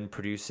writing and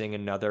producing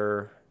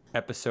another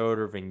episode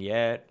or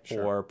vignette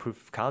or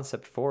proof of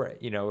concept for it,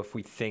 if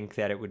we think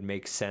that it would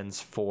make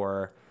sense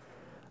for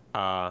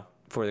the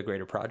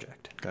greater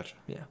project. Gotcha.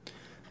 Yeah.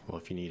 Well,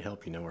 if you need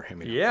help, we're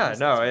hemming. Yeah,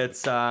 no,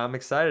 it's I'm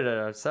excited.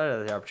 I'm excited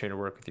at the opportunity to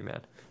work with you,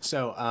 man.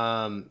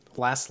 So,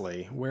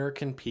 lastly, where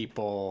can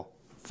people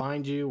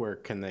find you? Where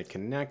can they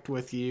connect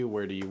with you?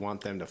 Where do you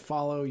want them to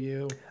follow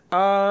you?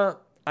 I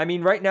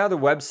mean, right now the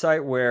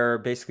website where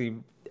basically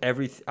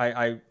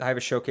I have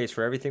a showcase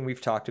for everything we've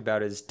talked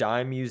about is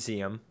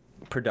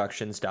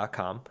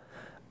dimemuseumproductions.com.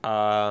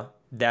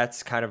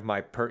 That's kind of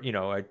my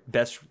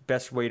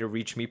best way to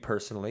reach me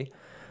personally.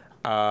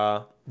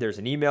 There's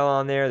an email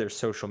on there. There's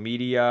social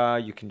media.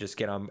 You can just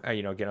get on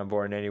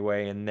board in any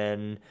way. And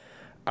then,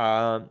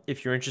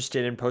 if you're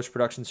interested in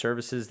post-production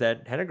services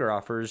that Henniger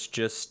offers,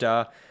 just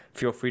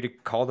feel free to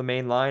call the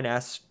main line.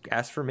 Ask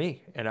for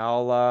me, and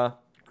I'll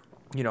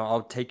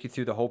take you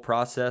through the whole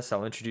process.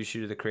 I'll introduce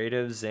you to the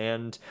creatives,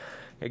 and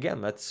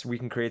again, we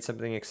can create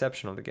something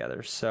exceptional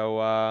together. So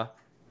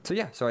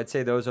I'd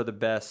say those are the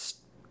best,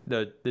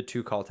 the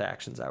two call to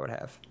actions I would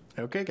have.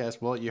 Okay, guys.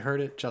 Well, you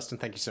heard it. Justin,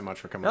 thank you so much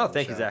for coming Oh, on the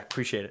thank you, show. Zach.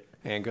 Appreciate it.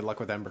 And good luck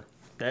with Ember.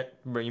 That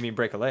you mean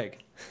break a leg?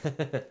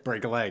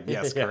 Break a leg.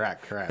 Yes, Yeah.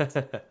 correct.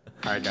 All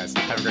right, guys.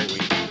 Have a great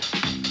week.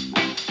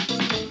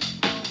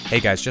 Hey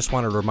guys, just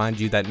want to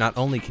remind you that not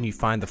only can you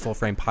find the Full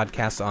Frame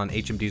podcast on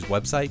HMD's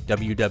website,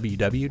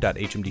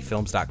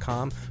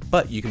 www.hmdfilms.com,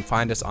 but you can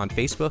find us on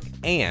Facebook,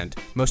 and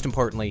most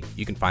importantly,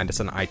 you can find us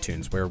on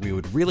iTunes, where we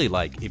would really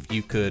like if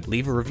you could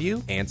leave a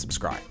review and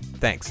subscribe.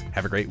 Thanks.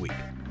 Have a great week.